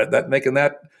about it.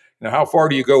 How far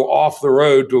do you go off the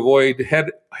road to avoid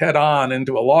head on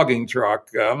into a logging truck?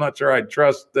 I'm not sure I'd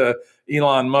trust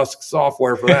Elon Musk's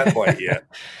software for that quite yet.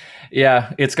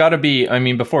 Yeah, it's got to be,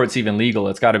 before it's even legal,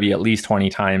 it's got to be at least 20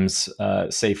 times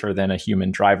safer than a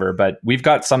human driver. But we've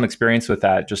got some experience with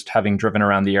that, just having driven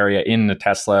around the area in the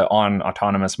Tesla on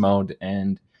autonomous mode.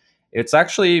 And it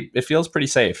feels pretty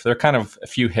safe. There are kind of a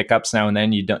few hiccups now and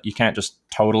then. You can't just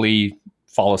totally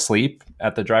fall asleep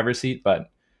at the driver's seat, but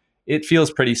it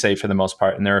feels pretty safe for the most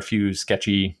part. And there are a few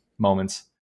sketchy moments.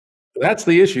 That's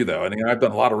the issue, though. I've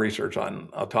done a lot of research on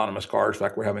autonomous cars. In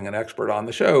fact, we're having an expert on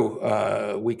the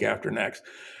show week after next,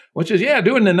 which is,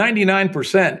 doing the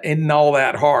 99% isn't all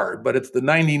that hard, but it's the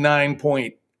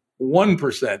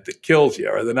 99.1% that kills you,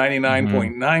 or the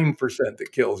 99.9%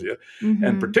 that kills you. Mm-hmm.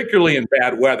 And particularly in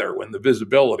bad weather when the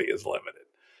visibility is limited.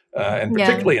 And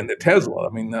particularly in the Tesla.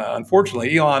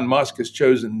 Unfortunately, Elon Musk has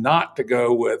chosen not to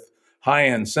go with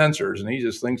high-end sensors, and he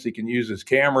just thinks he can use his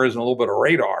cameras and a little bit of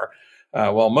radar.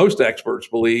 Well, most experts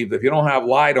believe that if you don't have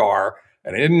LiDAR,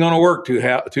 and it isn't going to work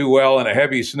too well in a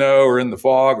heavy snow or in the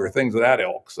fog or things of that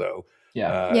ilk. So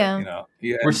Yeah.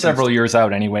 We're several years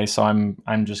out anyway, so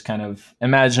I'm just kind of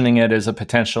imagining it as a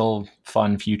potential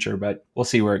fun future, but we'll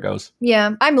see where it goes.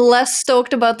 Yeah, I'm less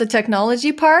stoked about the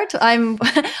technology part. I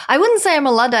wouldn't say I'm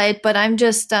a Luddite, but I'm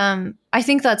just I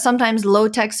think that sometimes low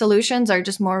tech solutions are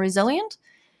just more resilient.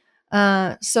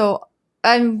 So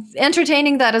I'm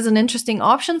entertaining that as an interesting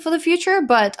option for the future,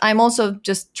 but I'm also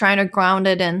just trying to ground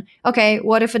it in, okay,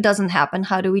 what if it doesn't happen?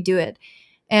 How do we do it?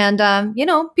 And,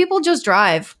 people just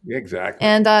drive. Exactly.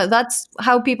 And that's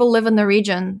how people live in the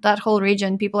region, that whole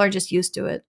region. People are just used to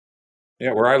it.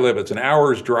 Yeah, where I live, it's an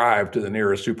hour's drive to the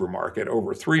nearest supermarket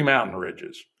over 3 mountain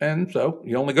ridges. And so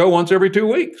you only go once every 2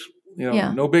 weeks.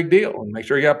 No big deal. And make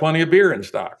sure you got plenty of beer in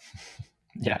stock.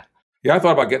 Yeah. Yeah, I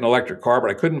thought about getting an electric car, but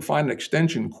I couldn't find an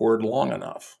extension cord long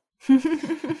enough.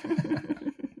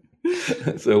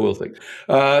 So we'll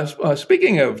see.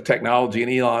 Speaking of technology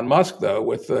and Elon Musk, though,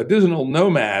 with digital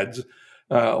nomads,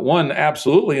 one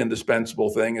absolutely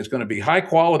indispensable thing is going to be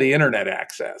high-quality internet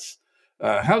access.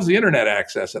 How's the internet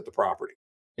access at the property?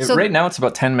 Right now, it's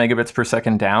about 10 megabits per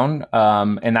second down,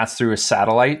 and that's through a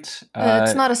satellite.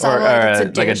 It's not a satellite, it's a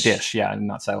dish. Like a dish, yeah,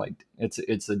 not satellite.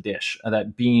 It's a dish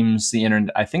that beams the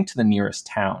internet, I think, to the nearest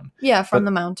town. Yeah, from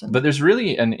the mountain. But there's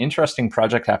really an interesting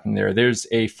project happening there. There's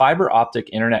a fiber optic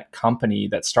internet company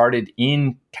that started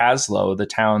in Kaslo, the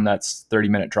town that's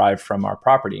 30-minute drive from our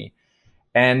property.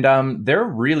 And they're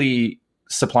really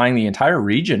supplying the entire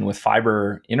region with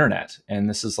fiber internet. And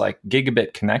this is like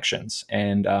gigabit connections.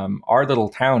 And our little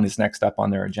town is next up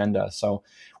on their agenda. So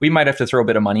we might have to throw a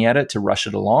bit of money at it to rush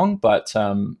it along, but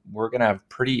we're going to have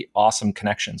pretty awesome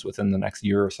connections within the next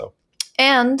year or so.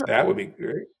 And that would be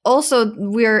great. Also,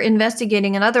 we're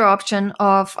investigating another option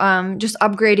of just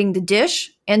upgrading the dish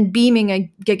and beaming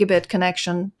a gigabit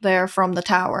connection there from the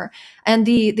tower. And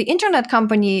the internet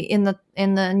company in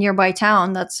the nearby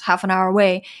town that's half an hour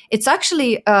away, it's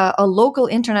actually a local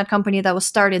internet company that was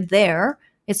started there.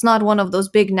 It's not one of those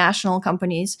big national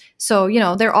companies. So,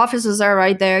 their offices are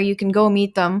right there. You can go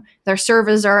meet them. Their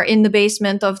servers are in the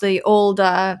basement of the old,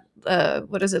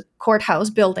 courthouse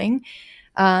building.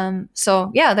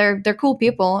 So yeah, they're cool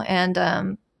people,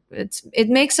 and it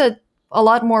makes it a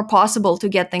lot more possible to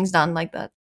get things done like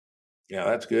that. Yeah,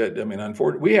 that's good. I mean,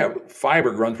 we have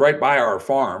fiber runs right by our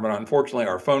farm, and unfortunately,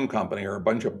 our phone company are a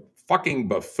bunch of fucking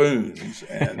buffoons.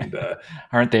 And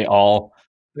aren't they all?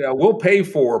 Yeah, we'll pay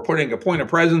for putting a point of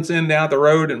presence in down the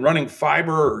road and running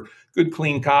fiber or good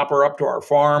clean copper up to our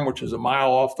farm, which is a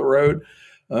mile off the road.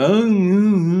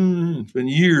 It's been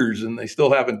years and they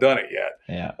still haven't done it yet.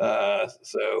 Yeah.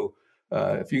 So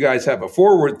if you guys have a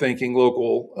forward-thinking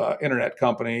local internet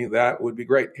company, that would be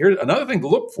great. Here's another thing to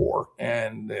look for,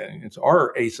 and it's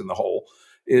our ace in the hole,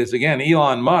 is, again,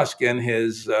 Elon Musk and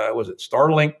his, was it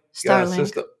Starlink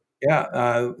system?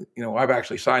 Yeah. I've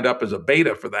actually signed up as a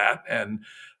beta for that. And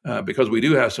because we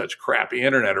do have such crappy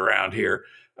internet around here,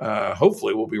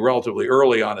 hopefully we'll be relatively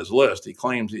early on his list. He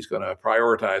claims he's going to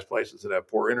prioritize places that have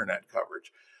poor internet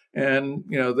coverage. And,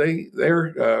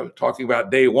 they're talking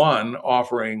about day one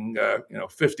offering,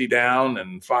 50 down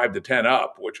and 5 to 10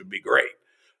 up, which would be great,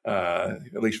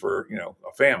 at least for,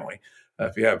 a family.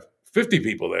 If you have 50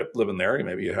 people that live in there,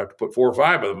 maybe you have to put 4 or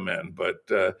 5 of them in.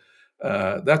 But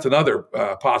that's another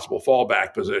possible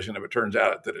fallback position if it turns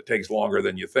out that it takes longer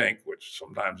than you think, which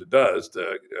sometimes it does,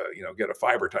 to get a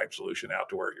fiber type solution out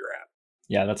to where you're at.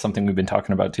 Yeah, that's something we've been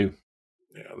talking about too.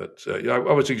 Yeah, that's. I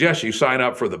would suggest you sign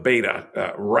up for the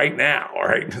beta right now. All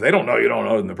right, they don't know you don't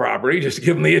own the property. Just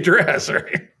give them the address,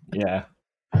 right? Yeah,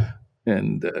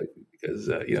 and because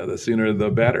the sooner the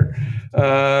better.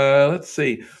 Let's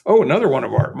see. Oh, another one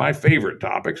of my favorite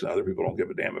topics. Other people don't give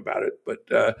a damn about it,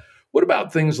 but. What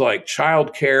about things like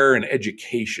childcare and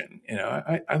education?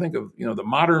 I think of, the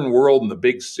modern world in the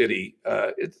big city.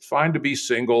 It's fine to be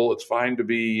single. It's fine to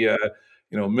be,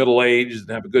 middle-aged and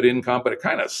have a good income, but it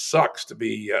kind of sucks to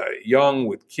be young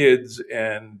with kids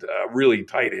and really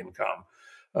tight income.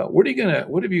 What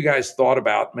have you guys thought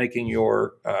about making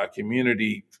your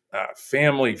community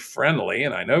family friendly?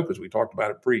 And I know, because we talked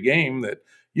about it pre-game, that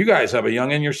you guys have a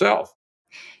youngin' yourself.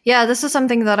 Yeah, this is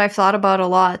something that I've thought about a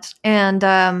lot.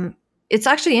 And it's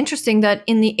actually interesting that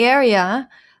in the area,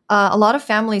 a lot of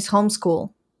families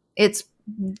homeschool. It's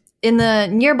in the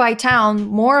nearby town,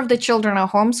 more of the children are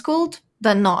homeschooled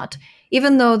than not,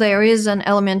 even though there is an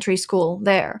elementary school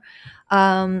there.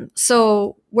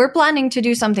 So we're planning to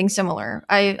do something similar.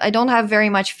 I don't have very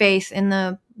much faith in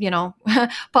the,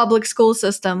 public school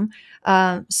system.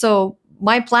 So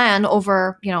my plan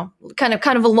over, kind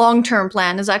of a long-term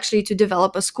plan is actually to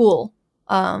develop a school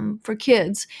for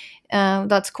kids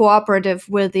that's cooperative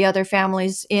with the other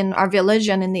families in our village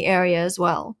and in the area as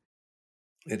well.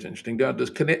 It's interesting. Now, does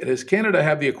Canada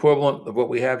have the equivalent of what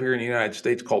we have here in the United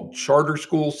States called charter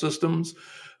school systems?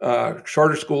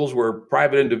 Charter schools where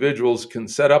private individuals can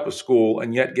set up a school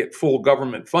and yet get full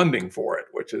government funding for it,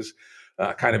 which is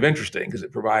kind of interesting because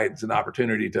it provides an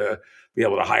opportunity to be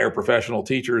able to hire professional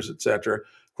teachers, et cetera.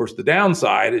 Of course, the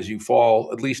downside is you fall,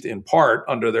 at least in part,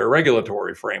 under their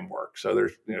regulatory framework. So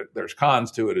there's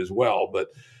cons to it as well. But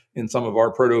in some of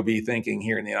our proto-B thinking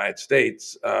here in the United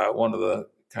States, one of the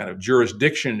kind of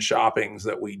jurisdiction shoppings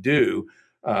that we do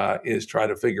is try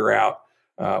to figure out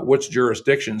which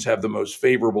jurisdictions have the most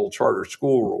favorable charter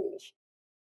school rules.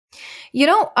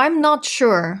 I'm not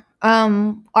sure.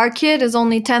 Our kid is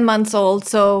only 10 months old,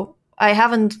 so I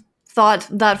haven't thought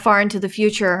that far into the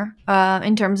future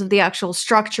in terms of the actual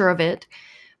structure of it.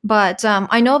 But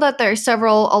I know that there are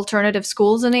several alternative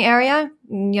schools in the area,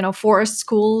 forest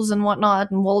schools and whatnot,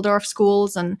 and Waldorf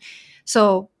schools. And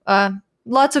so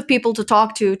lots of people to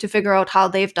talk to figure out how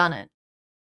they've done it.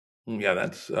 Yeah,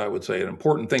 that's, I would say, an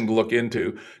important thing to look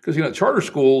into because, charter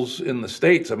schools in the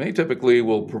States, they typically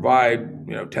will provide,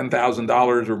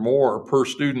 $10,000 or more per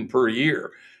student per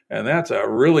year. And that's a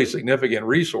really significant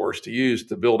resource to use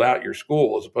to build out your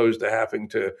school as opposed to having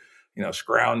to,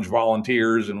 scrounge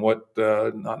volunteers and what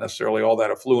not necessarily all that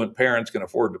affluent parents can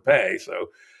afford to pay. So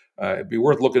it'd be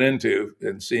worth looking into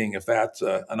and seeing if that's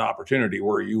an opportunity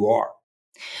where you are.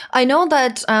 I know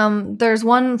that there's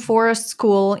one forest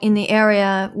school in the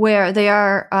area where they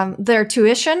are their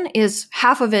tuition is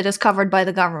half of it is covered by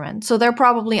the government, so they're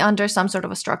probably under some sort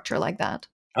of a structure like that.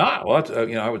 Well, that's,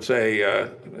 I would say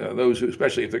those who,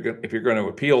 especially if you're going to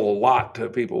appeal a lot to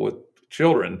people with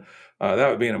children, that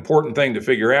would be an important thing to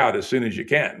figure out as soon as you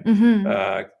can,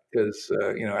 because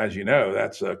as you know,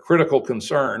 that's a critical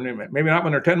concern. Maybe not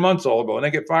when they're 10 months old, but when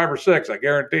they get 5 or 6, I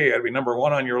guarantee it'd be number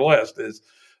one on your list is.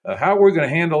 How are we going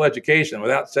to handle education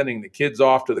without sending the kids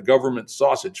off to the government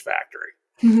sausage factory?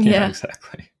 Yeah,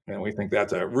 exactly. And we think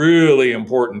that's a really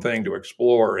important thing to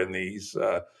explore in these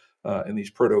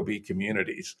proto-B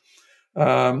communities.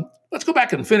 Let's go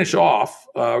back and finish off.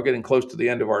 We're getting close to the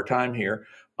end of our time here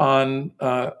on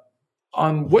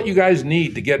what you guys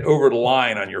need to get over the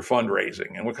line on your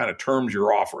fundraising and what kind of terms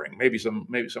you're offering. Maybe some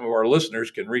of our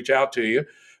listeners can reach out to you.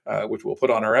 Which we'll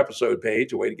put on our episode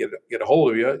page, a way to get a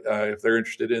hold of you if they're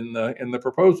interested in the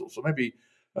proposal. So maybe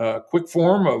a quick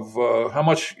form of how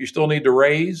much you still need to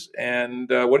raise and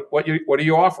what are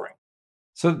you offering?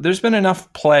 So there's been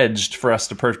enough pledged for us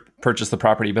to purchase the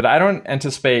property, but I don't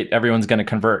anticipate everyone's going to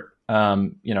convert. I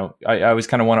always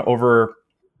kind of want to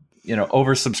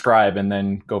oversubscribe and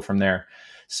then go from there.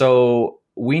 So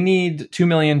we need $2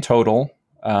 million total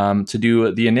to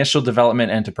do the initial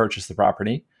development and to purchase the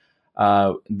property.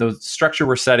 The structure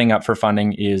we're setting up for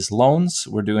funding is loans.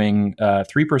 We're doing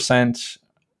 3%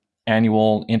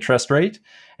 annual interest rate,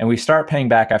 and we start paying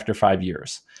back after 5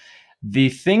 years. The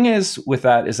thing is with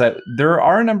that is that there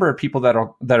are a number of people that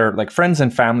are like friends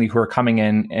and family who are coming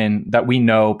in and that we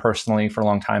know personally for a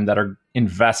long time that are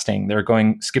investing. They're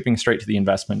skipping straight to the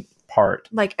investment part.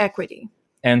 Like equity.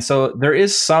 And so there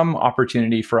is some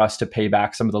opportunity for us to pay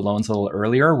back some of the loans a little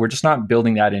earlier. We're just not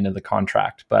building that into the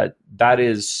contract, but that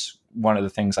is one of the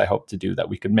things I hope to do, that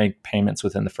we could make payments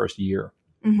within the first year.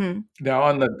 Mm-hmm. Now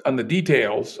on the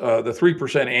details, the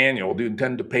 3% annual, do you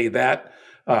intend to pay that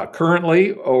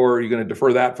currently, or are you going to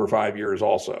defer that for 5 years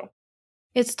also?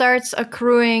 It starts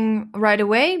accruing right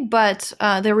away, but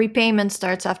the repayment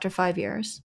starts after 5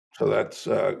 years. So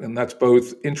that's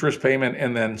both interest payment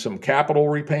and then some capital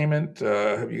repayment.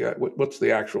 Have you got what's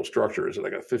the actual structure? Is it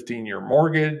like a 15-year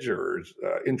mortgage, or is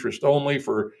interest only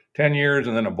for 10 years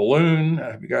and then a balloon?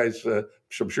 Have you guys?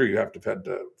 I'm sure you have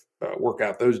to work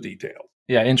out those details.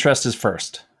 Yeah, interest is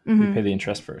first. Mm-hmm. We pay the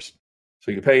interest first. So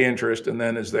you pay interest, and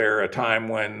then is there a time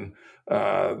when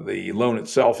the loan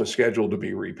itself is scheduled to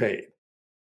be repaid?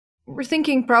 We're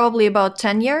thinking probably about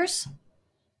 10 years.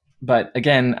 But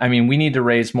again, we need to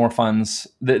raise more funds.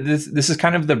 This is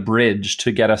kind of the bridge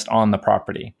to get us on the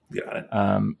property. Got it.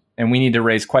 And we need to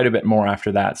raise quite a bit more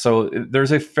after that. So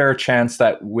there's a fair chance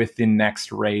that with the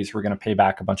next raise, we're going to pay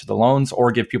back a bunch of the loans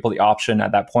or give people the option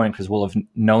at that point, because we'll have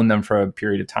known them for a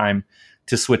period of time,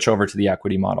 to switch over to the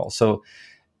equity model. So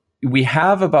we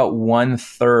have about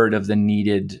 1/3 of the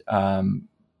needed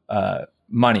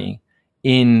money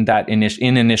in that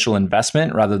initial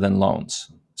investment rather than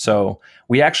loans. So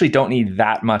we actually don't need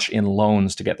that much in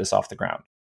loans to get this off the ground.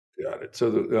 Got it. So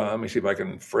let me see if I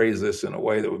can phrase this in a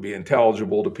way that would be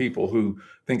intelligible to people who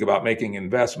think about making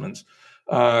investments.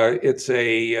 It's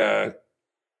a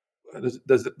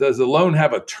does the loan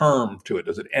have a term to it?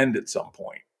 Does it end at some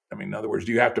point? In other words,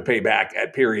 do you have to pay back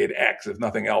at period X if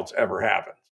nothing else ever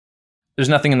happens? There's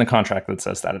nothing in the contract that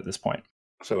says that at this point.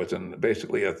 So it's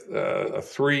basically a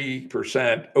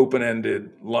 3%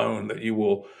 open-ended loan that you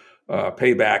will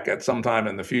pay back at some time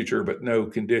in the future, but no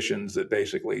conditions that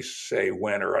basically say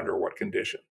when or under what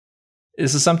condition.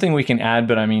 This is something we can add,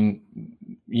 but I mean,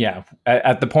 yeah,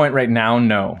 at the point right now,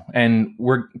 no. And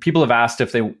people have asked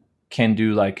if they can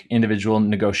do like individual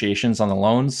negotiations on the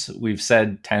loans. We've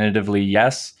said tentatively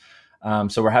yes.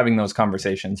 So we're having those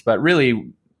conversations, but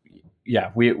really,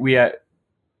 yeah, we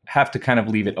have to kind of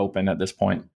leave it open at this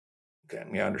point. Okay,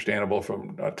 yeah, understandable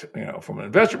from from an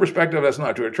investor perspective, that's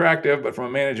not too attractive, but from a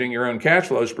managing your own cash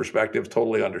flows perspective,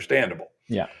 totally understandable.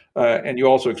 Yeah. And you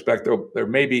also expect there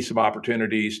may be some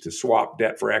opportunities to swap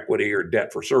debt for equity or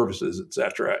debt for services, et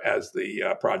cetera, as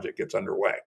the project gets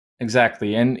underway.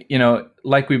 Exactly. And,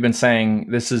 like we've been saying,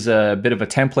 this is a bit of a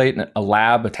template, a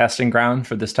lab, a testing ground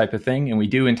for this type of thing. And we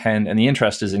do intend, and the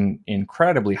interest is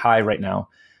incredibly high right now,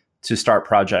 to start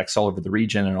projects all over the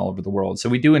region and all over the world. So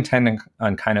we do intend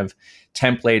on kind of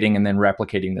templating and then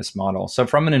replicating this model. So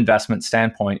from an investment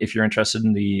standpoint, if you're interested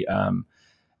in the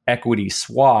equity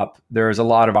swap, there is a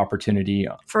lot of opportunity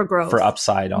for growth, for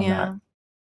upside on that.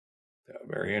 Yeah,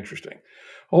 very interesting.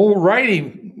 All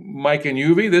righty, Mike and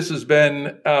Euvie, this has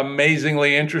been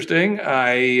amazingly interesting.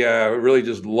 I really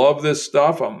just love this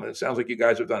stuff. It sounds like you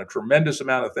guys have done a tremendous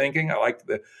amount of thinking. I like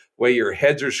the way your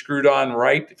heads are screwed on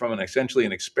right from essentially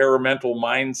an experimental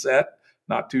mindset,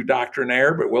 not too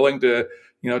doctrinaire, but willing to,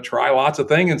 try lots of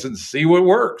things and see what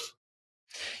works.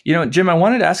 Jim, I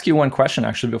wanted to ask you one question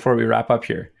actually before we wrap up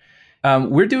here.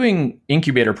 We're doing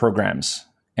incubator programs,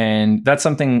 and that's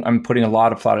something I'm putting a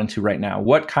lot of thought into right now.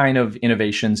 What kind of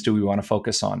innovations do we want to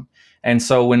focus on? And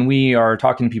so when we are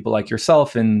talking to people like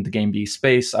yourself in the Game B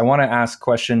space, I want to ask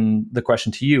the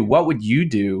question to you. What would you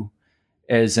do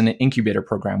as an incubator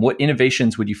program? What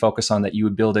innovations would you focus on that you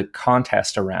would build a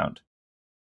contest around?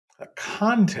 A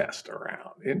contest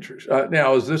around. Interesting.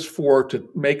 Now, is this to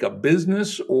make a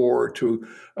business or to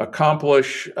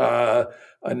accomplish a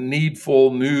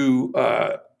needful new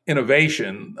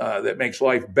innovation that makes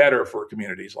life better for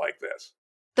communities like this?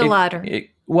 The latter.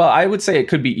 Well, I would say it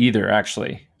could be either,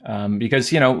 actually, because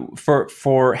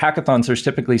for hackathons, there's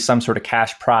typically some sort of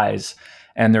cash prize,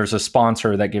 and there's a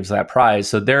sponsor that gives that prize.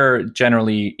 So they're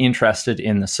generally interested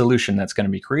in the solution that's going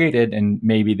to be created, and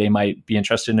maybe they might be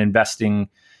interested in investing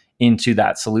into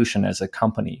that solution as a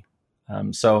company.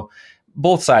 So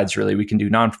both sides, really, we can do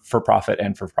non-for-profit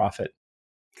and for-profit.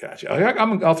 Gotcha.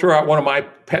 I'll throw out one of my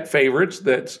pet favorites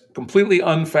that's completely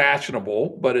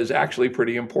unfashionable, but is actually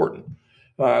pretty important.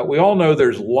 We all know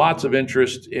there's lots of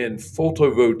interest in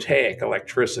photovoltaic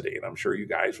electricity, and I'm sure you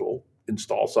guys will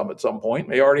install some at some point.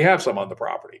 May already have some on the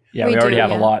property. Yeah, we already have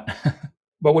a lot.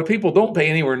 But what people don't pay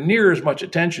anywhere near as much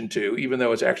attention to, even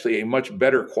though it's actually a much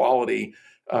better quality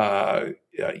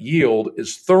yield,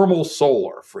 is thermal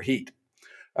solar for heat.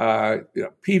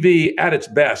 PV at its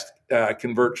best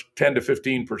converts 10 to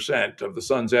 15% of the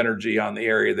sun's energy on the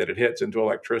area that it hits into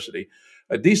electricity.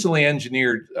 A decently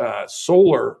engineered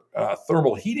solar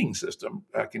thermal heating system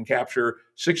can capture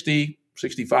 60,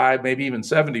 65, maybe even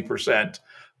 70%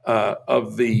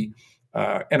 of the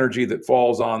energy that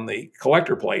falls on the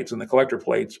collector plates. And the collector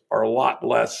plates are a lot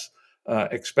less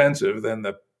expensive than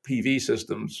the PV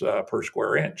systems per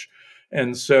square inch.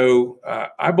 And so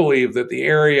I believe that the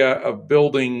area of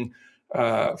building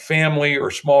family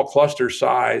or small cluster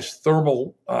size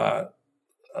thermal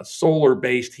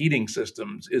solar-based heating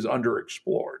systems is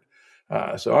underexplored.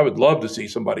 So I would love to see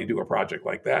somebody do a project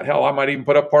like that. Hell, I might even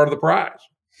put up part of the prize.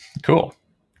 Cool.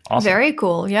 Awesome. Very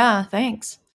cool. Yeah,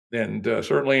 thanks. And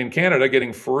certainly in Canada,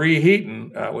 getting free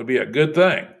heating would be a good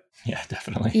thing. Yeah,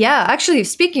 definitely. Yeah, actually,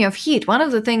 speaking of heat, one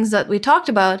of the things that we talked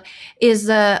about is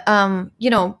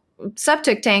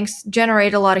septic tanks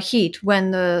generate a lot of heat when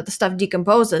the stuff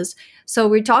decomposes. So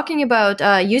we're talking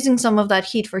about using some of that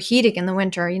heat for heating in the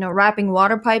winter, wrapping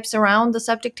water pipes around the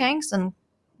septic tanks and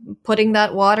putting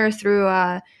that water through,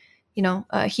 a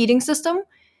heating system.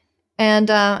 And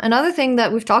another thing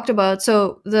that we've talked about,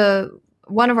 so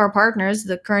one of our partners,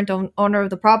 the current owner of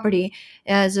the property,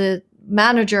 is a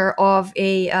manager of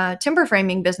a timber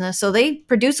framing business. So they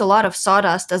produce a lot of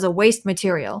sawdust as a waste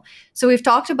material. So we've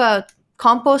talked about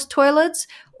compost toilets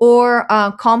or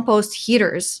compost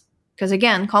heaters, because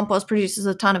again, compost produces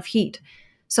a ton of heat.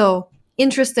 So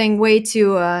interesting way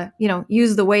to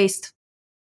use the waste.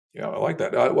 Yeah, I like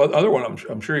that. Other one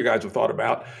I'm sure you guys have thought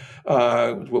about.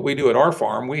 What we do at our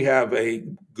farm, we have a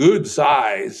good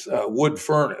size wood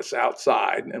furnace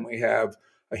outside, and we have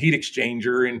a heat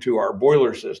exchanger into our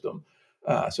boiler system,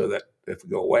 so that if we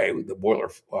go away, the boiler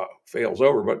fails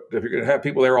over. But if you're going to have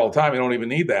people there all the time, you don't even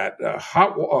need that.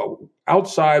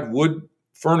 Outside wood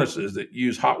furnaces that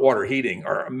use hot water heating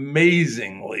are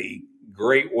amazingly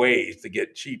great ways to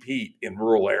get cheap heat in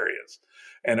rural areas.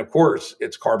 And of course,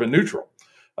 it's carbon neutral.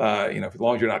 As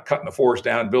long as you're not cutting the forest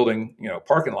down, building,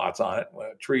 parking lots on it. When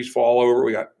trees fall over,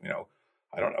 we got,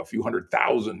 a few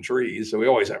 100,000 trees. So we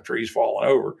always have trees falling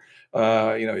over.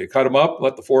 You cut them up,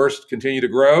 let the forest continue to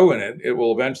grow, and it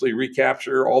will eventually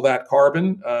recapture all that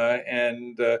carbon.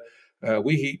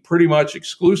 We heat pretty much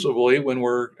exclusively when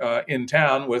we're in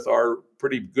town with our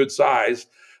pretty good size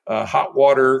hot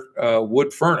water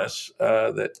wood furnace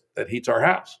that heats our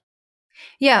house.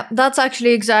 Yeah, that's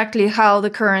actually exactly how the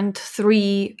current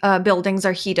 3 buildings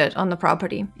are heated on the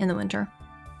property in the winter.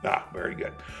 Very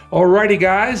good. All righty,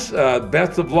 guys.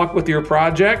 Best of luck with your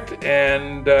project,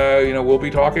 and we'll be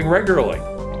talking regularly.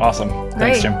 Awesome. Great.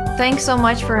 Thanks, Jim. Thanks so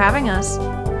much for having us.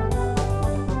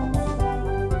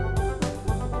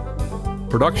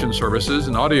 Production services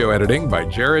and audio editing by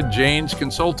Jared Janes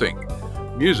Consulting.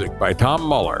 Music by Tom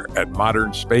Muller at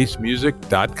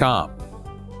modernspacemusic.com.